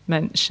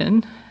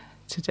mention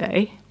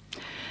today.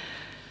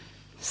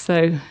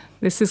 So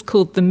this is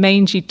called the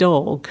mangy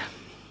dog.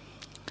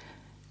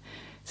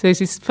 So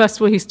first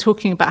of all, he's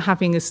talking about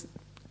having this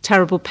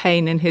terrible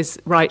pain in his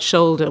right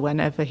shoulder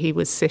whenever he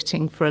was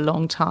sitting for a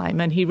long time.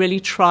 And he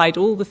really tried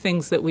all the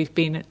things that we've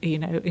been,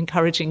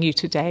 encouraging you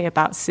today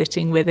about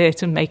sitting with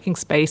it and making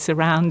space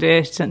around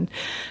it and,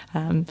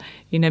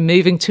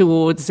 moving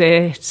towards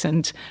it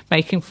and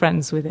making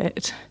friends with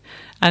it.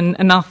 And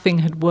nothing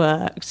had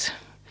worked.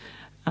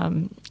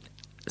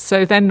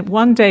 So then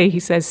one day he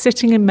says,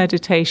 sitting in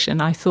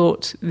meditation, I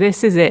thought,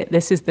 this is it.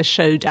 This is the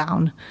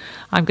showdown.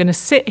 I'm going to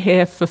sit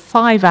here for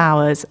 5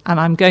 hours and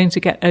I'm going to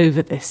get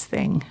over this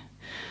thing.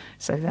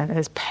 So then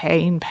there's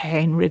pain,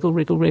 wriggle,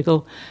 wriggle,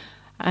 wriggle.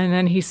 And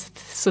then he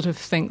sort of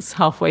thinks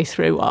halfway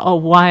through, oh,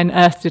 why on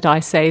earth did I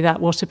say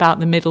that? What about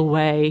the middle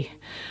way?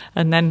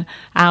 And then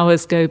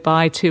hours go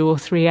by, 2 or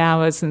 3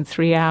 hours and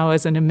 3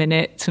 hours and a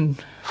minute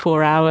and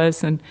 4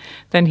 hours. And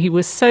then he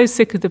was so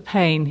sick of the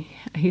pain.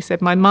 He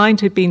said, my mind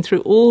had been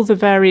through all the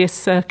various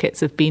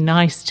circuits of be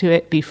nice to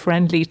it, be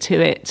friendly to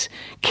it,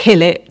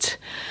 kill it,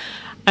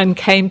 and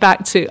came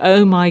back to,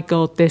 oh my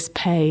God, this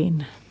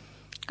pain.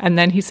 And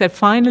then he said,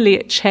 finally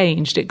it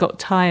changed. It got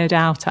tired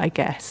out, I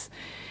guess.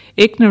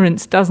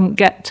 Ignorance doesn't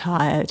get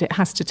tired. It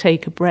has to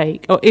take a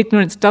break. Or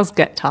ignorance does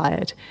get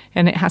tired,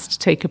 and it has to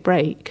take a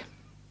break.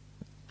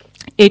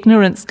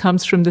 Ignorance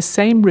comes from the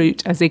same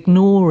root as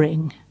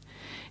ignoring.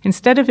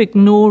 Instead of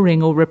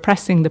ignoring or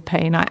repressing the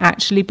pain, I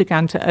actually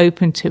began to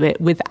open to it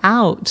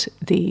without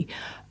the,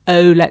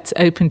 oh, let's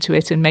open to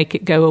it and make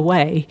it go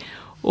away,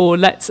 or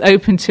let's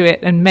open to it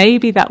and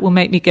maybe that will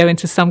make me go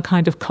into some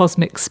kind of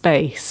cosmic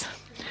space.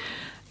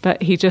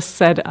 But he just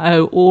said,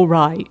 oh, all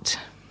right.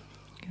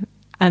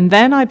 And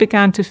then I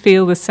began to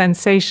feel the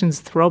sensations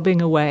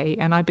throbbing away,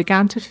 and I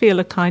began to feel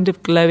a kind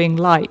of glowing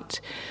light,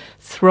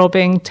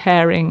 throbbing,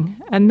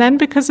 tearing. And then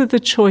because of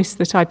the choice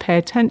that I pay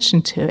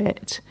attention to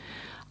it,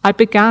 I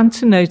began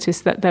to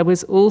notice that there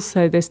was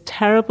also this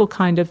terrible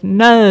kind of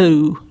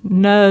no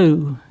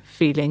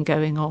feeling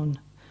going on.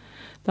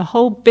 The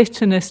whole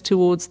bitterness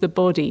towards the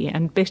body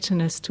and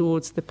bitterness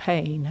towards the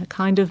pain, a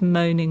kind of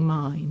moaning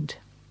mind.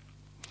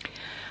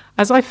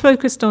 As I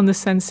focused on the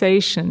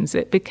sensations,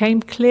 it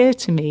became clear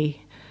to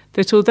me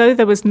that although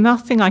there was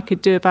nothing I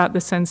could do about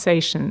the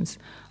sensations,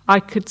 I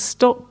could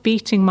stop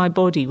beating my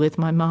body with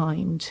my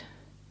mind.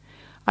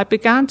 I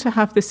began to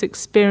have this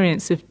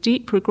experience of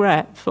deep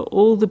regret for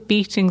all the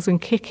beatings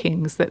and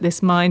kickings that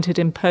this mind had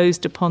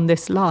imposed upon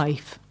this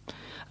life,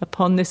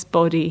 upon this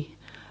body,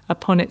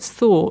 upon its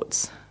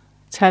thoughts,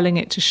 telling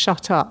it to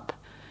shut up,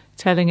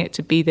 telling it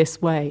to be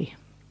this way.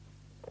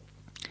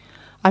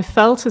 I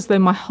felt as though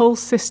my whole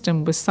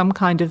system was some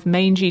kind of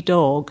mangy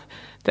dog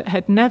that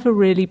had never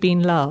really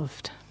been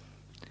loved.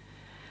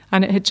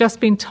 and it had just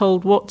been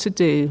told what to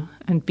do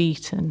and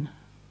beaten.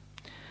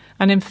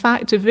 And in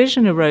fact, a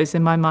vision arose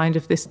in my mind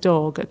of this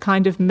dog, a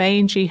kind of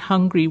mangy,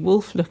 hungry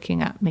wolf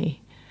looking at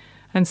me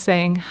and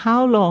saying,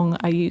 "How long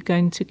are you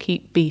going to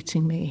keep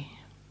beating me?"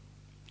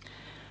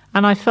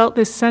 And I felt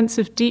this sense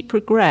of deep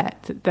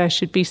regret that there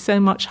should be so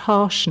much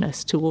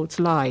harshness towards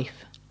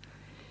life.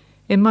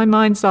 In my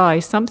mind's eye,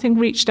 something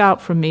reached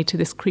out from me to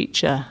this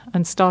creature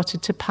and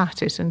started to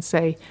pat it and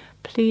say,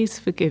 "Please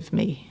forgive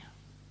me."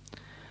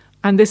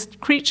 And this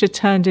creature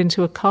turned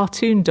into a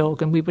cartoon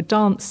dog, and we were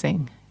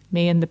dancing,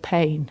 me and the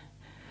pain.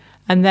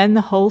 And then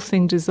the whole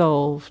thing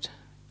dissolved.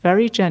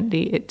 Very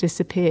gently it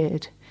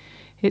disappeared.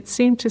 It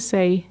seemed to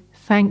say,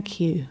 "Thank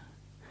you.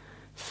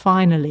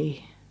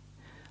 Finally.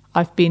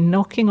 I've been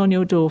knocking on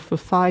your door for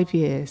 5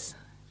 years.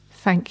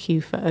 Thank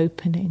you for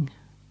opening."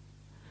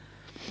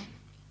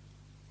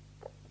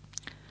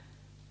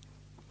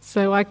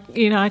 So I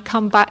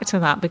come back to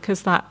that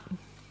because that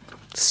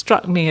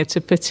struck me at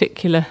a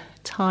particular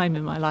time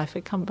in my life.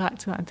 I come back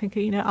to that and think,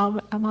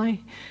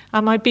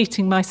 am I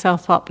beating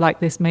myself up like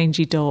this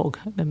mangy dog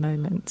at the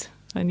moment?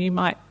 And you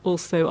might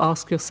also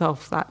ask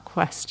yourself that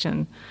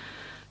question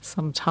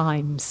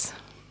sometimes.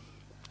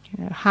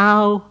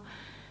 How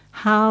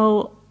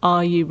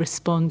are you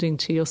responding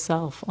to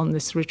yourself on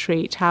this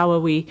retreat? How are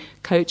we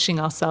coaching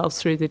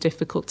ourselves through the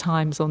difficult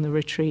times on the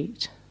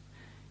retreat?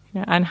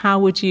 And how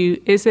would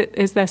you? Is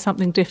there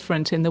something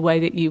different in the way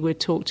that you would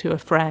talk to a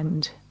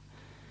friend?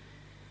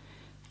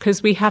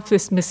 Because we have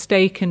this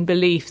mistaken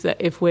belief that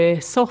if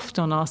we're soft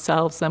on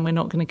ourselves, then we're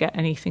not going to get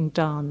anything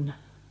done.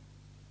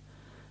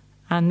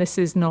 And this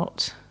is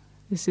not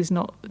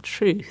the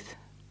truth.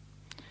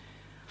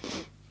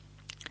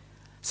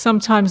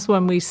 Sometimes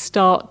when we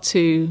start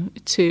to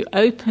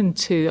open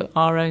to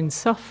our own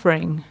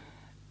suffering,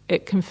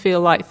 it can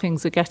feel like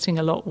things are getting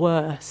a lot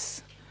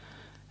worse.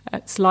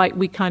 It's like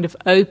we kind of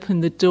open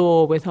the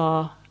door with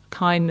our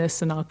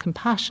kindness and our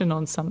compassion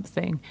on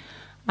something,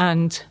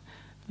 and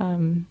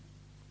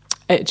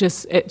it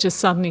just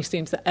suddenly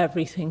seems that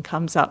everything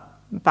comes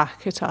up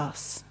back at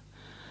us.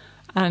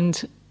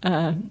 And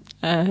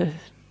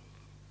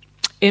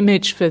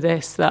image for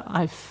this that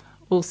I've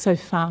also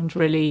found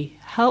really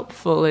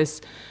helpful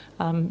is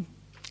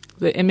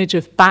the image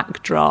of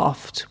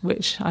Backdraft,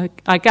 which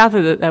I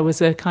gather that there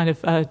was a kind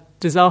of a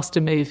disaster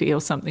movie or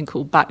something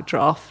called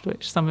Backdraft,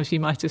 which some of you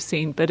might have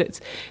seen, but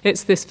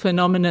it's this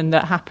phenomenon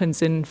that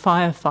happens in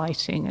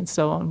firefighting and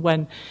so on,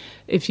 when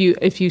if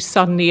you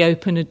suddenly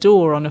open a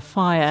door on a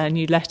fire and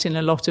you let in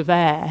a lot of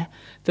air,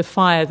 the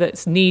fire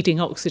that's needing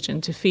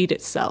oxygen to feed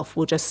itself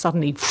will just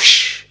suddenly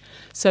whoosh.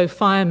 So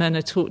firemen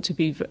are taught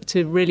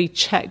to really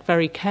check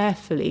very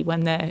carefully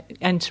when they're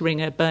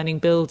entering a burning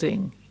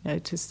building,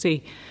 to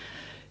see,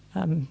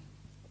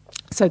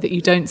 so that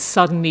you don't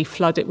suddenly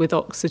flood it with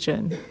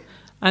oxygen.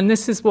 And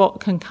this is what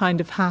can kind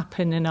of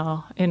happen in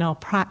our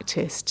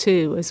practice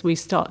too, as we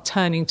start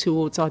turning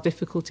towards our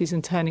difficulties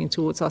and turning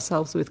towards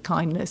ourselves with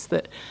kindness,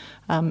 that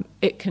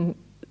it can,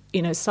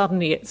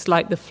 suddenly it's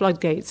like the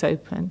floodgates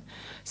open.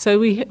 So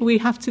we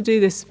have to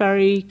do this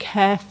very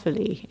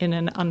carefully in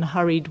an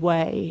unhurried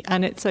way,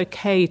 and it's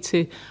okay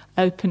to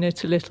open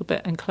it a little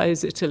bit and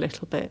close it a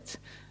little bit.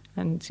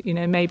 And,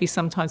 maybe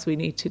sometimes we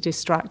need to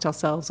distract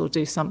ourselves or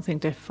do something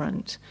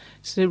different.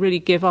 So to really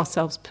give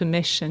ourselves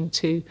permission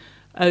to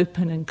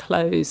open and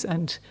close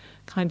and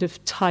kind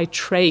of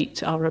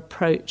titrate our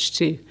approach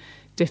to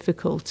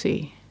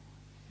difficulty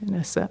in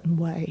a certain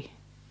way.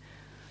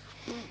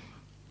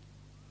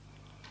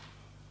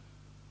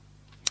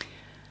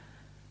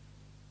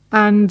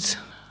 And,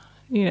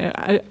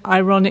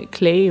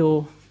 ironically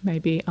or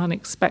maybe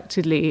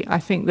unexpectedly, I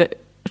think that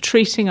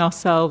treating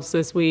ourselves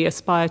as we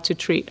aspire to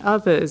treat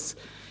others,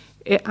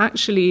 it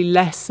actually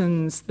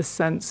lessens the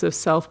sense of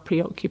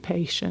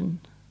self-preoccupation.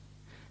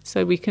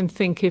 So we can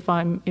think if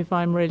I'm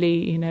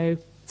really,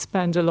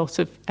 spend a lot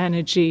of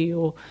energy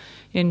or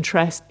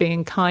interest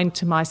being kind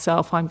to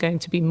myself, I'm going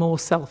to be more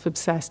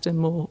self-obsessed and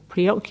more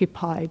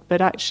preoccupied.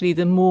 But actually,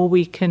 the more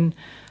we can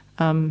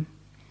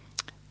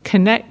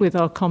connect with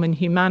our common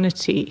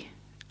humanity,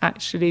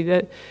 actually,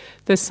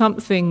 there's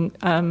something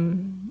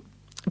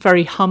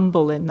very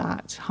humble in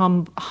that,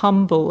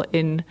 humble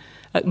in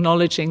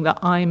acknowledging that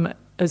I'm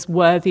as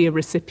worthy a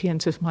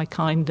recipient of my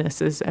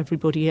kindness as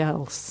everybody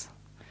else.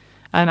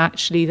 And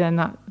actually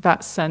then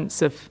that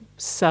sense of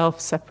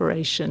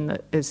self-separation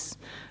that is,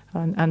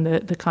 and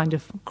the kind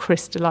of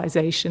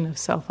crystallization of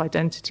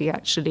self-identity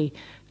actually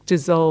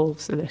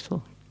dissolves a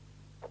little.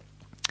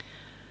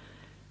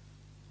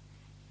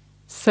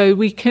 So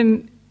we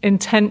can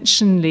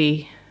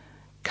intentionally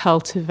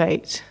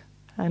cultivate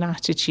an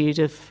attitude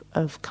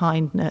of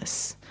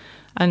kindness.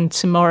 And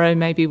tomorrow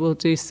maybe we'll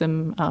do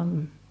some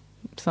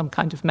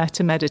kind of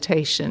metta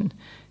meditation.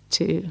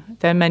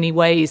 There are many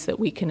ways that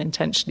we can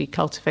intentionally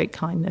cultivate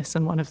kindness,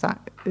 and one of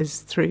that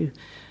is through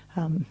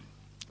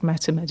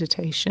metta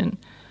meditation.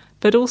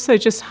 But also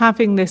just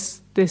having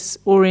this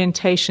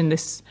orientation,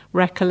 this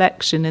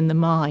recollection in the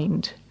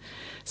mind.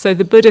 So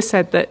the Buddha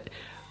said that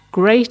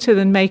greater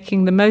than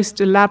making the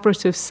most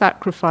elaborate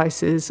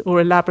sacrifices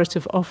or elaborate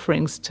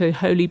offerings to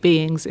holy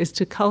beings is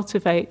to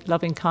cultivate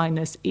loving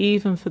kindness,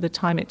 even for the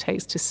time it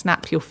takes to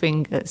snap your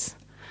fingers.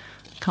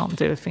 Can't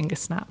do a finger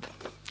snap.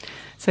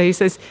 So he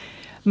says,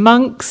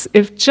 monks,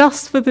 if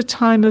just for the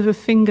time of a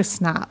finger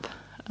snap,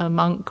 a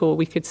monk, or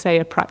we could say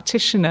a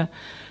practitioner,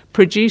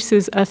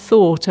 produces a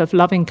thought of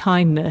loving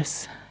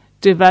kindness,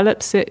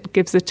 develops it,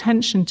 gives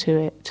attention to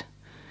it,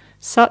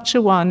 such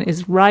a one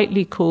is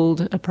rightly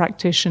called a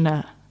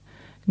practitioner.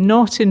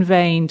 Not in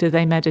vain do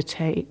they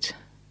meditate.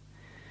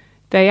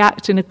 They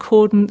act in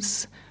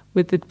accordance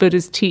with the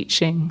Buddha's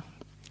teaching.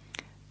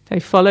 They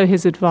follow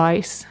his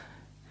advice,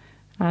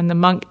 and the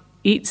monk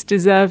eats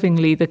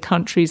deservingly the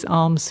country's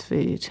alms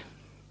food.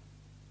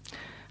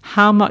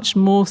 How much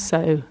more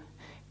so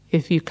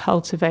if you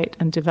cultivate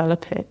and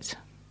develop it?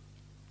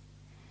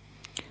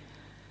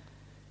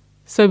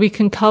 So we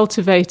can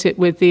cultivate it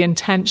with the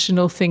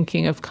intentional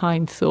thinking of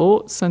kind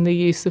thoughts and the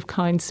use of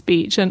kind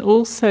speech, and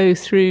also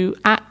through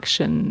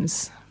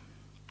actions,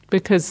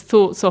 because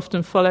thoughts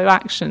often follow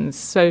actions.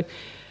 So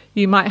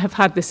you might have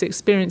had this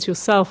experience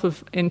yourself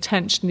of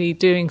intentionally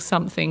doing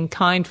something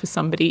kind for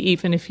somebody,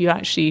 even if you're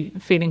actually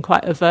feeling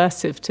quite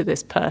aversive to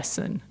this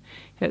person.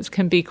 It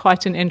can be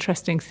quite an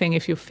interesting thing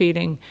if you're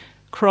feeling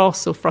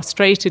cross or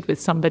frustrated with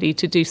somebody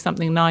to do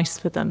something nice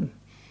for them,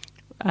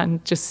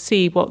 and just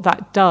see what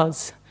that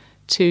does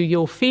to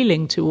your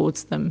feeling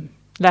towards them,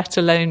 let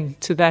alone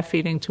to their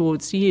feeling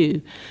towards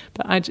you.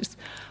 But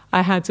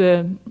I had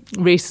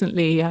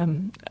recently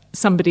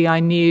somebody I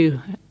knew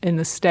in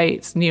the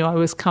States knew I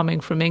was coming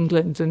from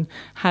England and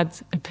had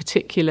a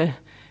particular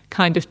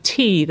kind of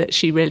tea that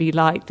she really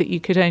liked that you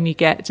could only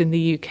get in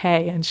the UK,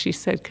 and she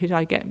said, could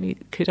I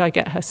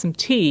get her some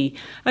tea?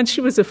 And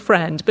she was a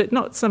friend, but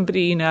not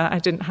somebody, I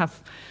didn't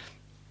have,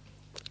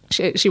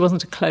 she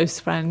wasn't a close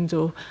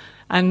friend,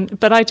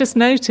 but I just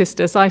noticed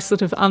as I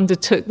sort of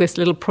undertook this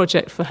little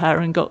project for her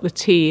and got the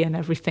tea and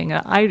everything,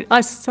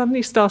 I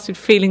suddenly started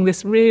feeling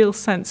this real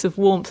sense of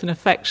warmth and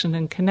affection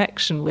and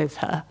connection with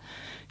her,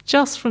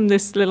 just from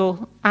this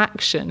little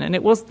action. And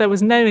there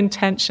was no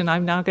intention,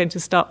 I'm now going to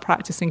start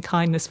practicing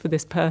kindness for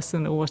this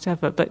person or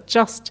whatever, but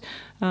just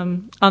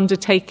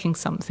undertaking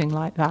something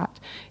like that,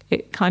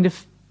 it kind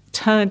of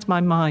turned my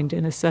mind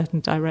in a certain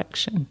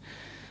direction.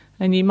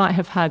 And you might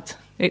have had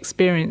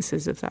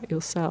experiences of that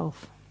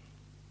yourself.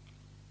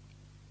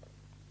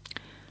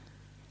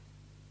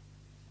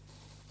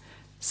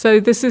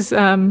 So this is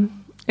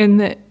in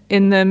the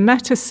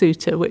Metta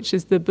Sutta, which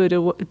is the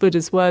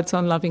Buddha's words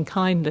on loving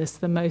kindness,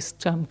 the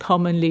most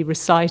commonly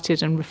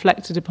recited and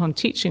reflected upon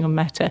teaching on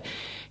metta.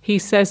 He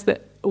says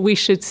that we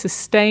should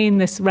sustain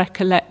this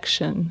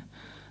recollection,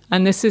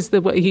 and this is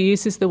he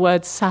uses the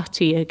word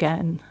sati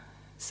again.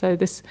 So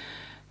this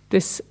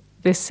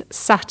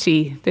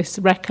sati, this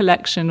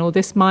recollection or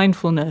this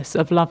mindfulness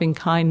of loving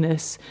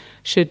kindness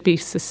should be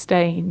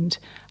sustained.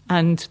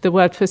 And the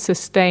word for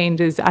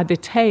sustained is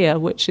aditya,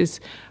 which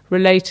is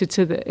related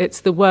to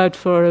it's the word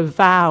for a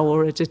vow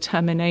or a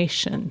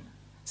determination.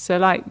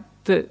 So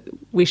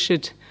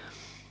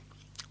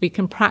we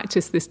can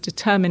practice this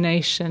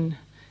determination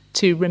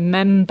to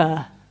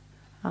remember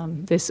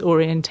this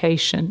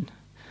orientation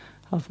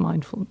of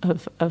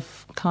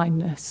of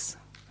kindness.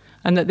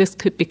 And that this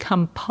could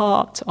become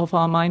part of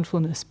our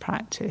mindfulness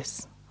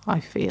practice,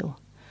 I feel.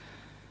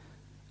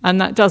 And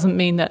that doesn't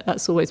mean that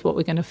that's always what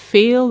we're going to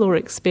feel or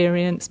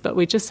experience, but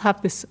we just have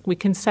this, we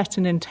can set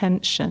an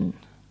intention.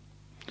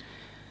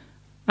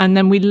 And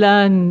then we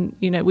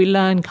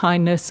learn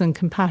kindness and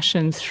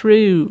compassion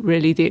through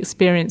really the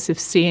experience of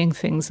seeing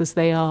things as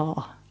they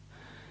are.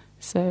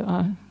 So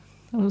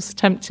I was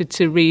tempted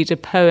to read a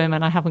poem,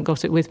 and I haven't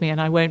got it with me and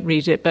I won't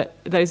read it, but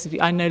those of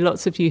you, I know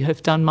lots of you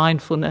have done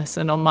mindfulness,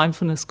 and on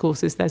mindfulness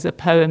courses there's a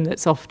poem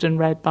that's often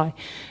read by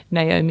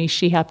Naomi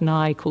Shihab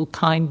Nye called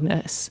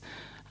Kindness.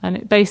 And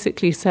it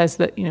basically says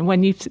that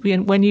when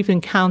you've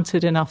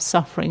encountered enough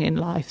suffering in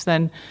life,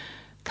 then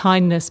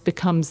kindness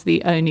becomes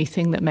the only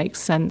thing that makes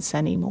sense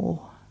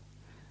anymore.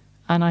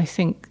 And I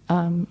think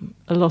a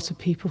lot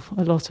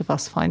of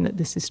us find that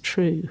this is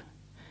true.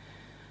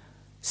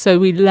 So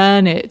we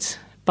learn it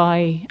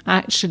by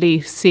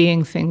actually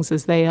seeing things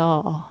as they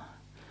are.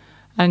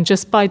 And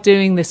just by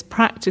doing this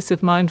practice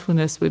of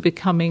mindfulness, we're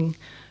becoming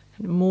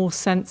more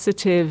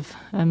sensitive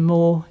and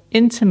more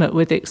intimate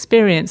with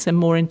experience and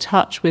more in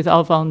touch with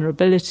our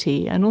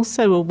vulnerability, and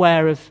also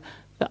aware of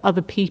that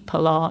other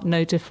people are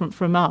no different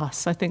from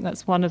us. I feel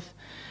that's one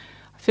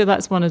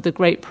of the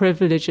great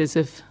privileges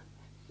of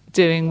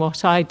doing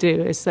what I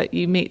do, is that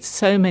you meet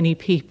so many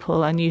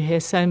people and you hear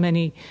so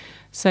many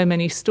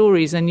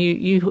stories, and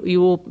you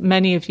all,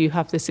 many of you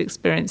have this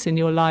experience in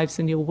your lives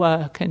and your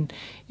work and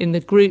in the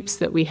groups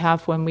that we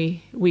have when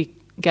we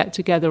get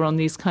together on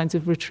these kinds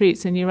of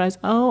retreats, and you realize,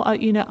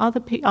 other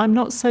people, I'm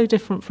not so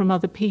different from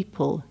other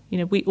people.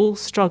 We all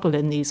struggle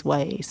in these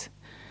ways,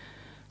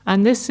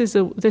 and this is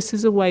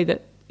a way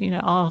that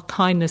our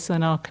kindness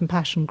and our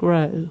compassion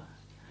grow.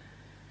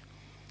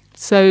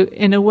 So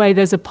in a way,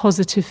 there's a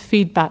positive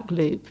feedback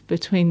loop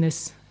between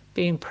this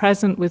being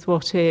present with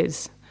what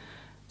is,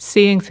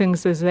 seeing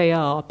things as they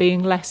are,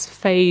 being less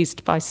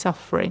fazed by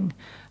suffering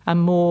and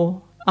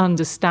more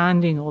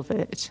understanding of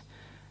it.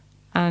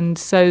 And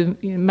so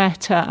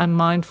metta and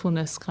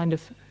mindfulness kind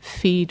of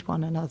feed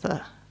one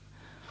another.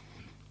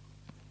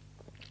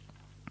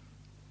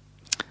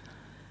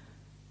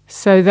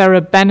 So there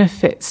are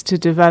benefits to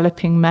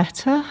developing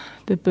metta,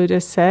 the Buddha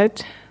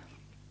said.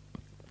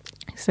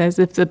 He says,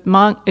 if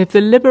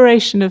the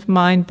liberation of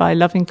mind by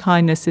loving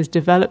kindness is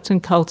developed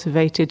and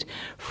cultivated,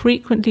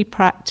 frequently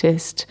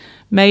practiced,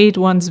 made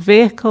one's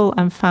vehicle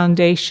and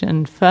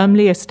foundation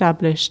firmly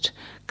established,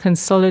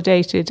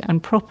 consolidated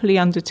and properly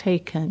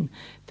undertaken,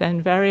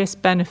 then various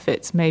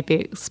benefits may be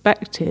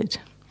expected.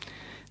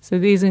 So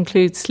these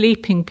include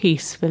sleeping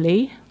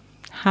peacefully,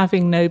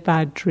 having no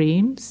bad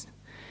dreams,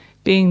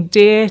 being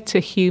dear to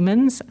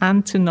humans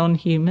and to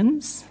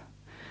non-humans,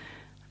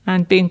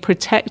 and being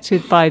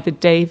protected by the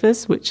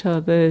devas, which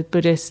are the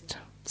Buddhist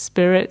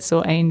spirits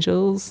or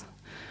angels.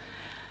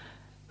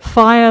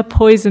 Fire,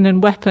 poison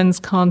and weapons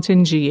can't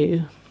injure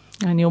you,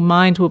 and your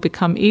mind will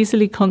become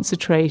easily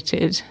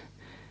concentrated,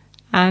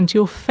 and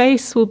your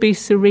face will be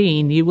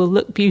serene, you will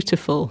look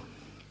beautiful.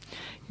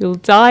 You'll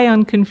die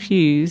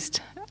unconfused,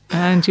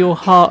 and your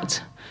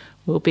heart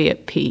will be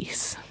at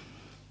peace.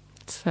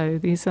 So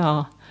these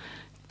are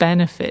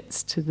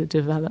benefits to the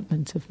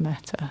development of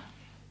metta.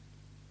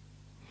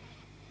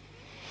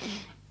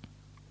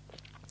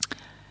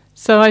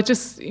 So I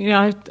just,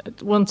 I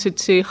wanted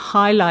to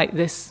highlight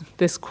this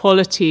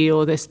quality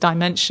or this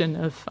dimension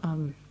of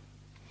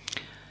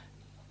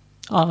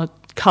our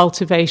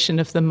cultivation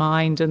of the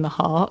mind and the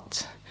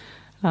heart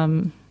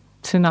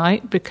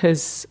tonight,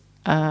 because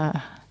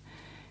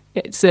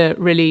it's a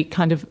really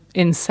kind of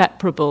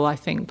inseparable, I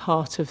think,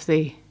 part of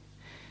this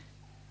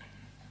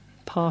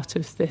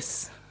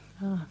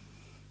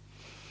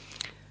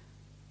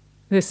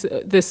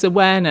this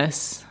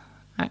awareness,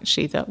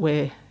 actually, that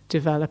we're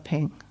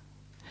developing.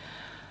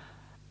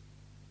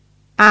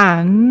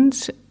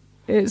 And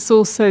it's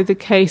also the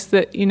case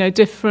that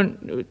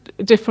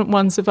different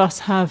ones of us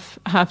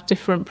have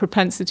different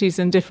propensities,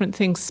 and different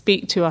things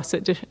speak to us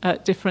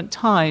at different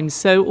times.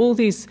 So all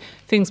these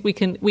things we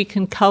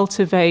can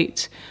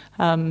cultivate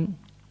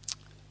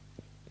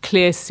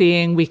clear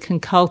seeing, we can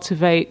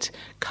cultivate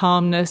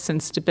calmness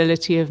and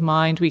stability of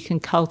mind, we can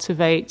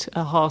cultivate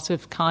a heart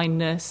of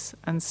kindness,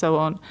 and so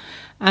on.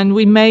 And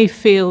we may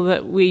feel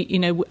that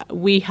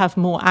we have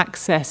more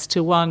access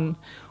to one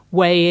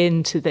way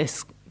into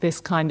this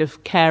kind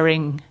of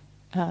caring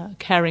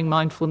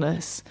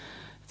mindfulness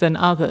than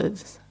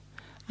others.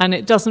 And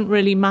it doesn't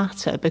really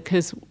matter,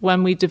 because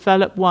when we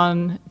develop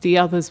one, the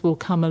others will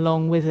come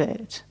along with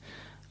it.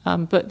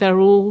 But they're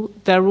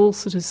all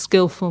sort of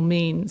skillful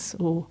means,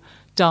 or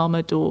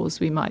dharma doors,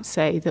 we might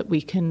say, that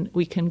we can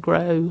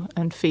grow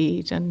and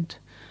feed. And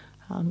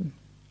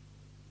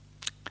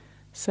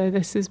so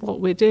this is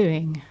what we're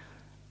doing.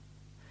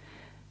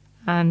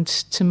 And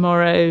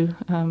tomorrow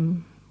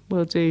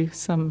we'll do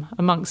some,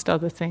 amongst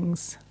other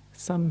things,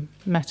 some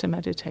metta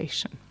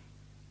meditation.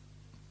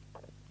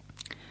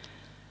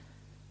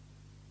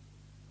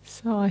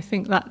 So I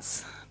think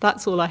that's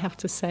all I have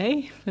to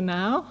say for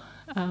now.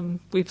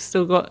 We've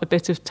still got a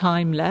bit of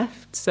time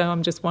left, so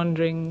I'm just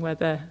wondering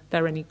whether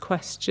there are any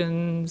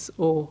questions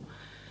or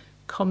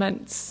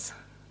comments,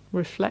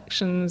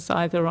 reflections,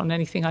 either on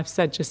anything I've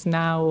said just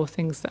now or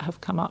things that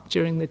have come up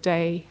during the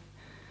day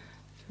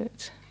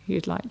that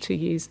you'd like to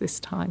use this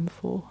time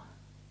for.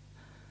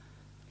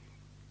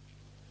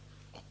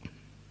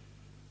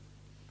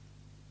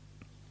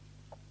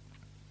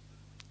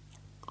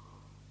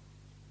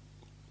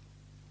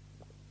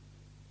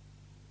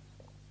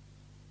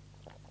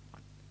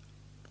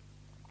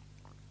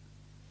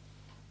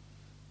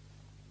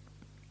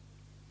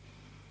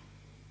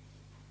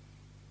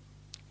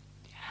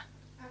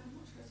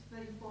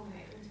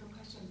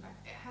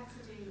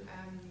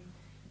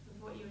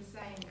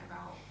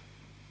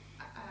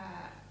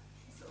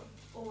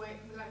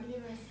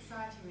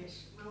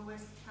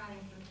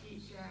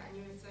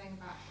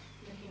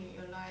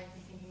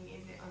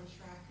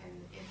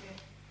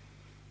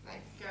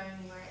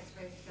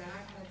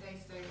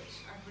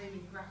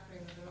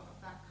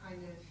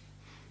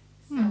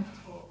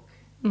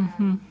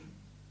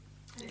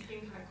 And it's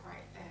been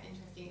quite an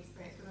interesting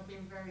experience, because I've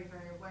been very,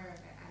 very aware of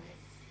it, and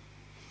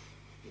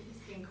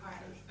it's been quite a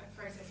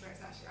process where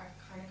it's actually, I've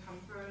kind of come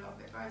through a lot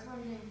of it. But I was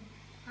wondering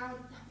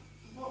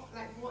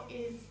what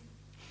is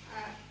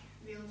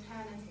the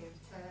alternative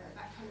to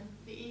that kind of,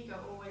 the ego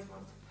always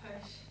wants to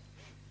push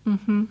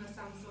for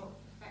some sort of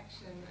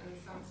perfection and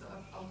some sort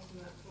of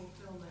ultimate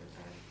fulfillment,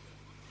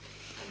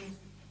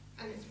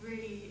 and it's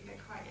really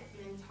quite an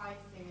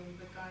enticing and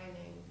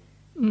beguiling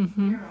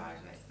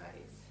mirage, I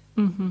suppose.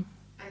 And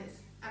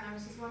I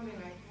was just wondering,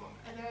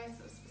 are there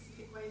sort of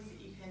specific ways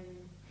that you can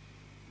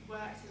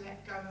work to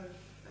let go of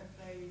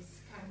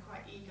those kind of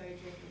quite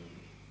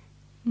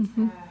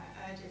ego-driven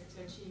urges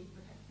to achieve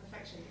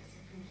perfection? It's a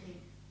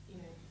complete,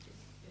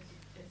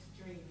 it's a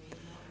dream,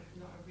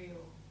 not a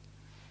real.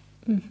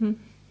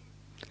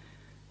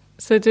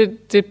 So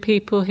did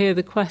people hear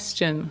the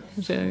question?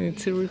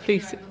 Yes. To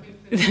repeat it?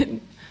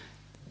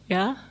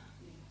 Yeah?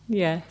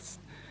 Yes.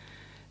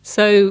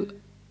 So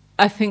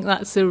I think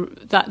that's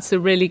a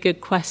really good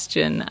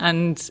question,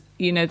 and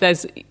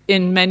there's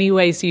in many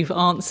ways you've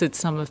answered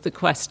some of the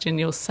question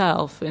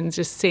yourself, and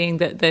just seeing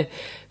that the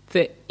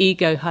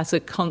ego has a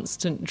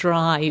constant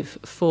drive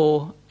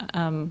for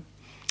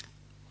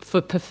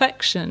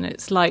perfection.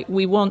 It's like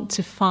we want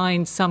to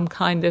find some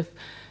kind of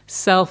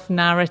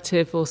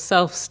self-narrative or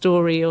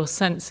self-story or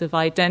sense of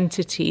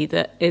identity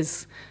that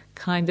is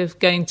kind of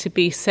going to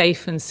be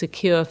safe and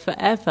secure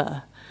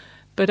forever.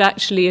 But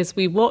actually, as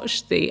we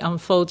watch the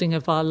unfolding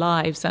of our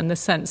lives and the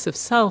sense of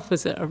self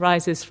as it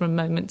arises from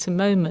moment to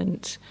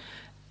moment,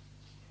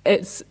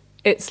 it's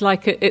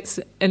like it's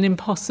an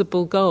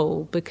impossible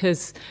goal,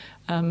 because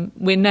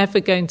we're never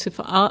going to...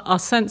 Our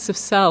sense of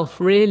self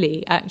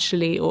really,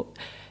 actually, or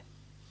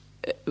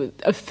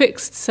a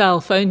fixed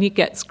self only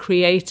gets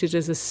created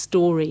as a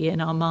story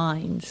in our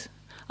mind.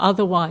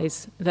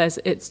 Otherwise, there's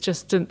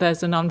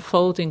an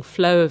unfolding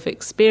flow of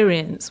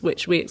experience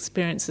which we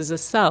experience as a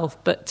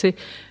self, but to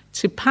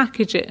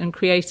package it and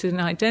create an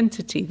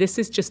identity, this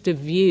is just a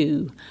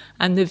view,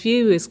 and the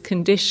view is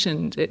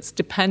conditioned. It's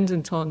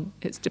dependent on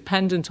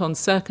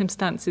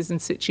circumstances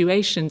and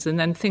situations, and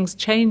then things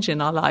change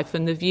in our life,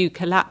 and the view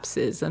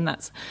collapses, and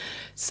that's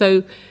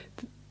so.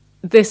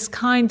 This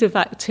kind of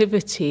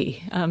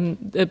activity,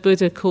 the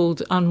Buddha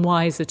called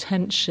unwise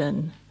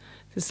attention.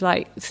 It's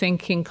like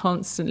thinking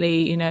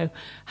constantly,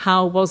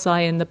 how was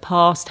I in the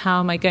past? How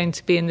am I going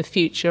to be in the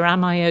future?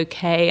 Am I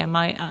okay? Am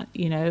I,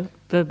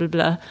 blah, blah,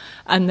 blah.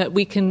 And that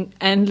we can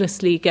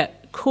endlessly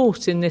get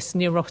caught in this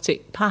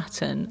neurotic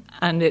pattern,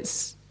 and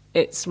it's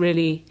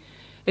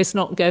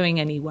not going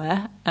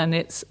anywhere, and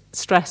it's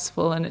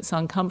stressful and it's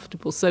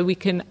uncomfortable. So we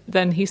can,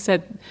 then he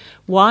said,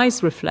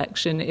 wise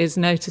reflection is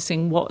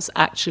noticing what's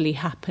actually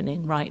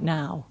happening right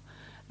now.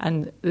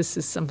 And this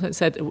is something that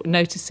said,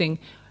 noticing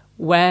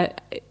where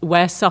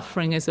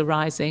suffering is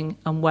arising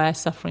and where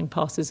suffering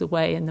passes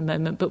away in the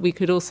moment. But we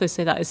could also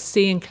say that as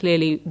seeing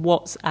clearly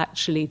what's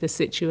actually the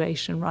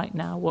situation right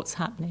now, what's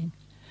happening.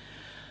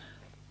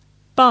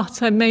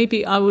 But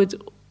maybe I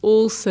would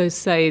also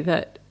say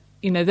that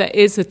there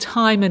is a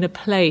time and a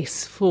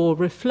place for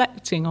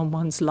reflecting on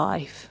one's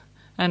life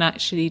and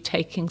actually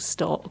taking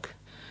stock.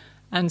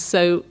 And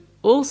so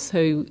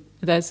also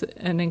there's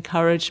an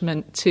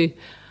encouragement to,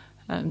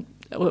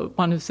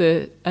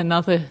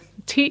 another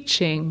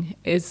teaching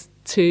is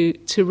to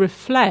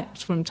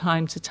reflect from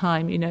time to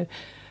time,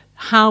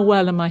 how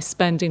well am I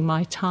spending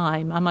my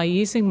time? Am I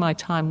using my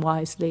time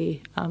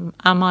wisely? Am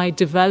I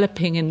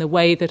developing in the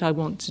way that I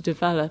want to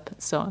develop,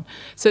 and so on.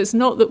 So it's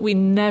not that we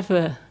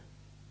never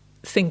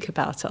think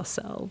about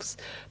ourselves,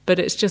 but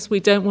it's just we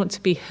don't want to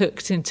be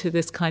hooked into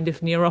this kind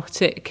of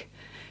neurotic,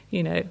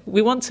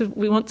 we want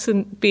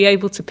to be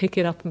able to pick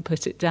it up and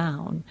put it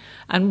down.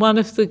 And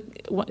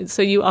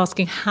so you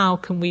asking how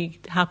can we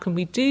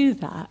do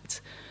that?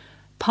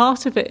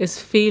 Part of it is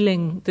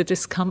feeling the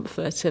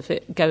discomfort of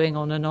it going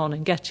on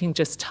and getting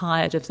just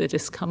tired of the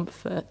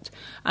discomfort,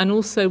 and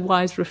also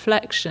wise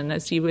reflection,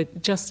 as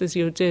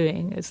you're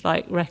doing, is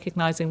like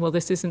recognizing, well,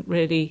 this isn't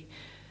really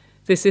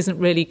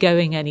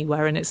going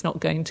anywhere, and it's not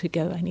going to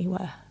go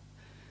anywhere.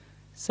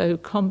 So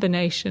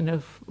combination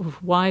of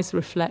wise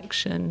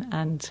reflection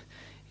and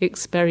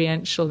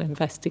experiential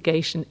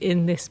investigation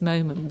in this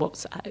moment,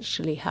 what's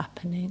actually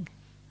happening.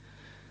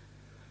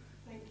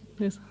 Thank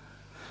you. Yes.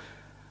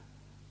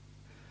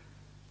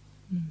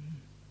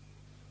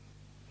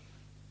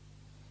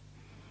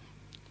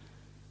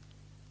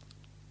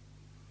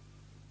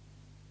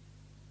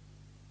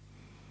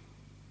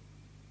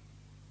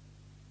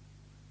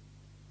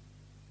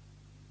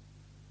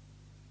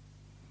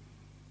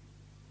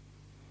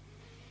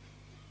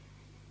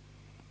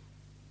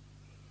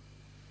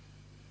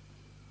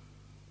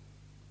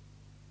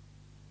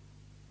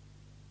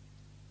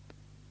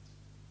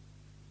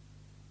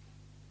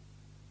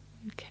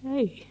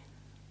 Okay,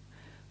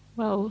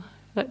 well,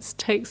 let's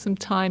take some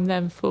time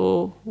then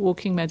for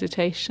walking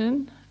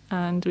meditation,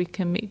 and we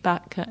can meet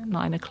back at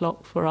 9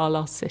 o'clock for our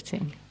last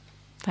sitting.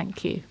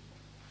 Thank you.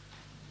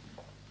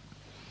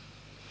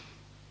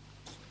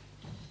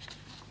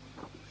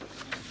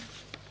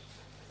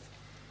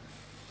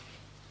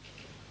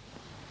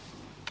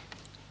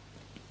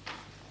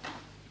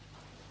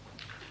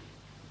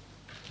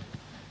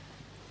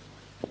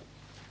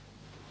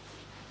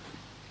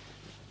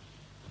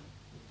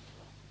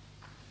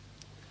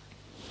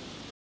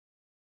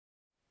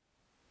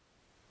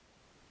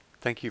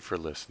 Thank you for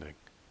listening.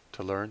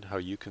 To learn how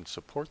you can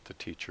support the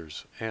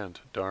teachers and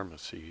Dharma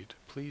Seed,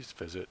 please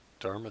visit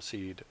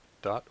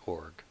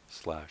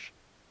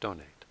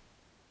dharmaseed.org/donate.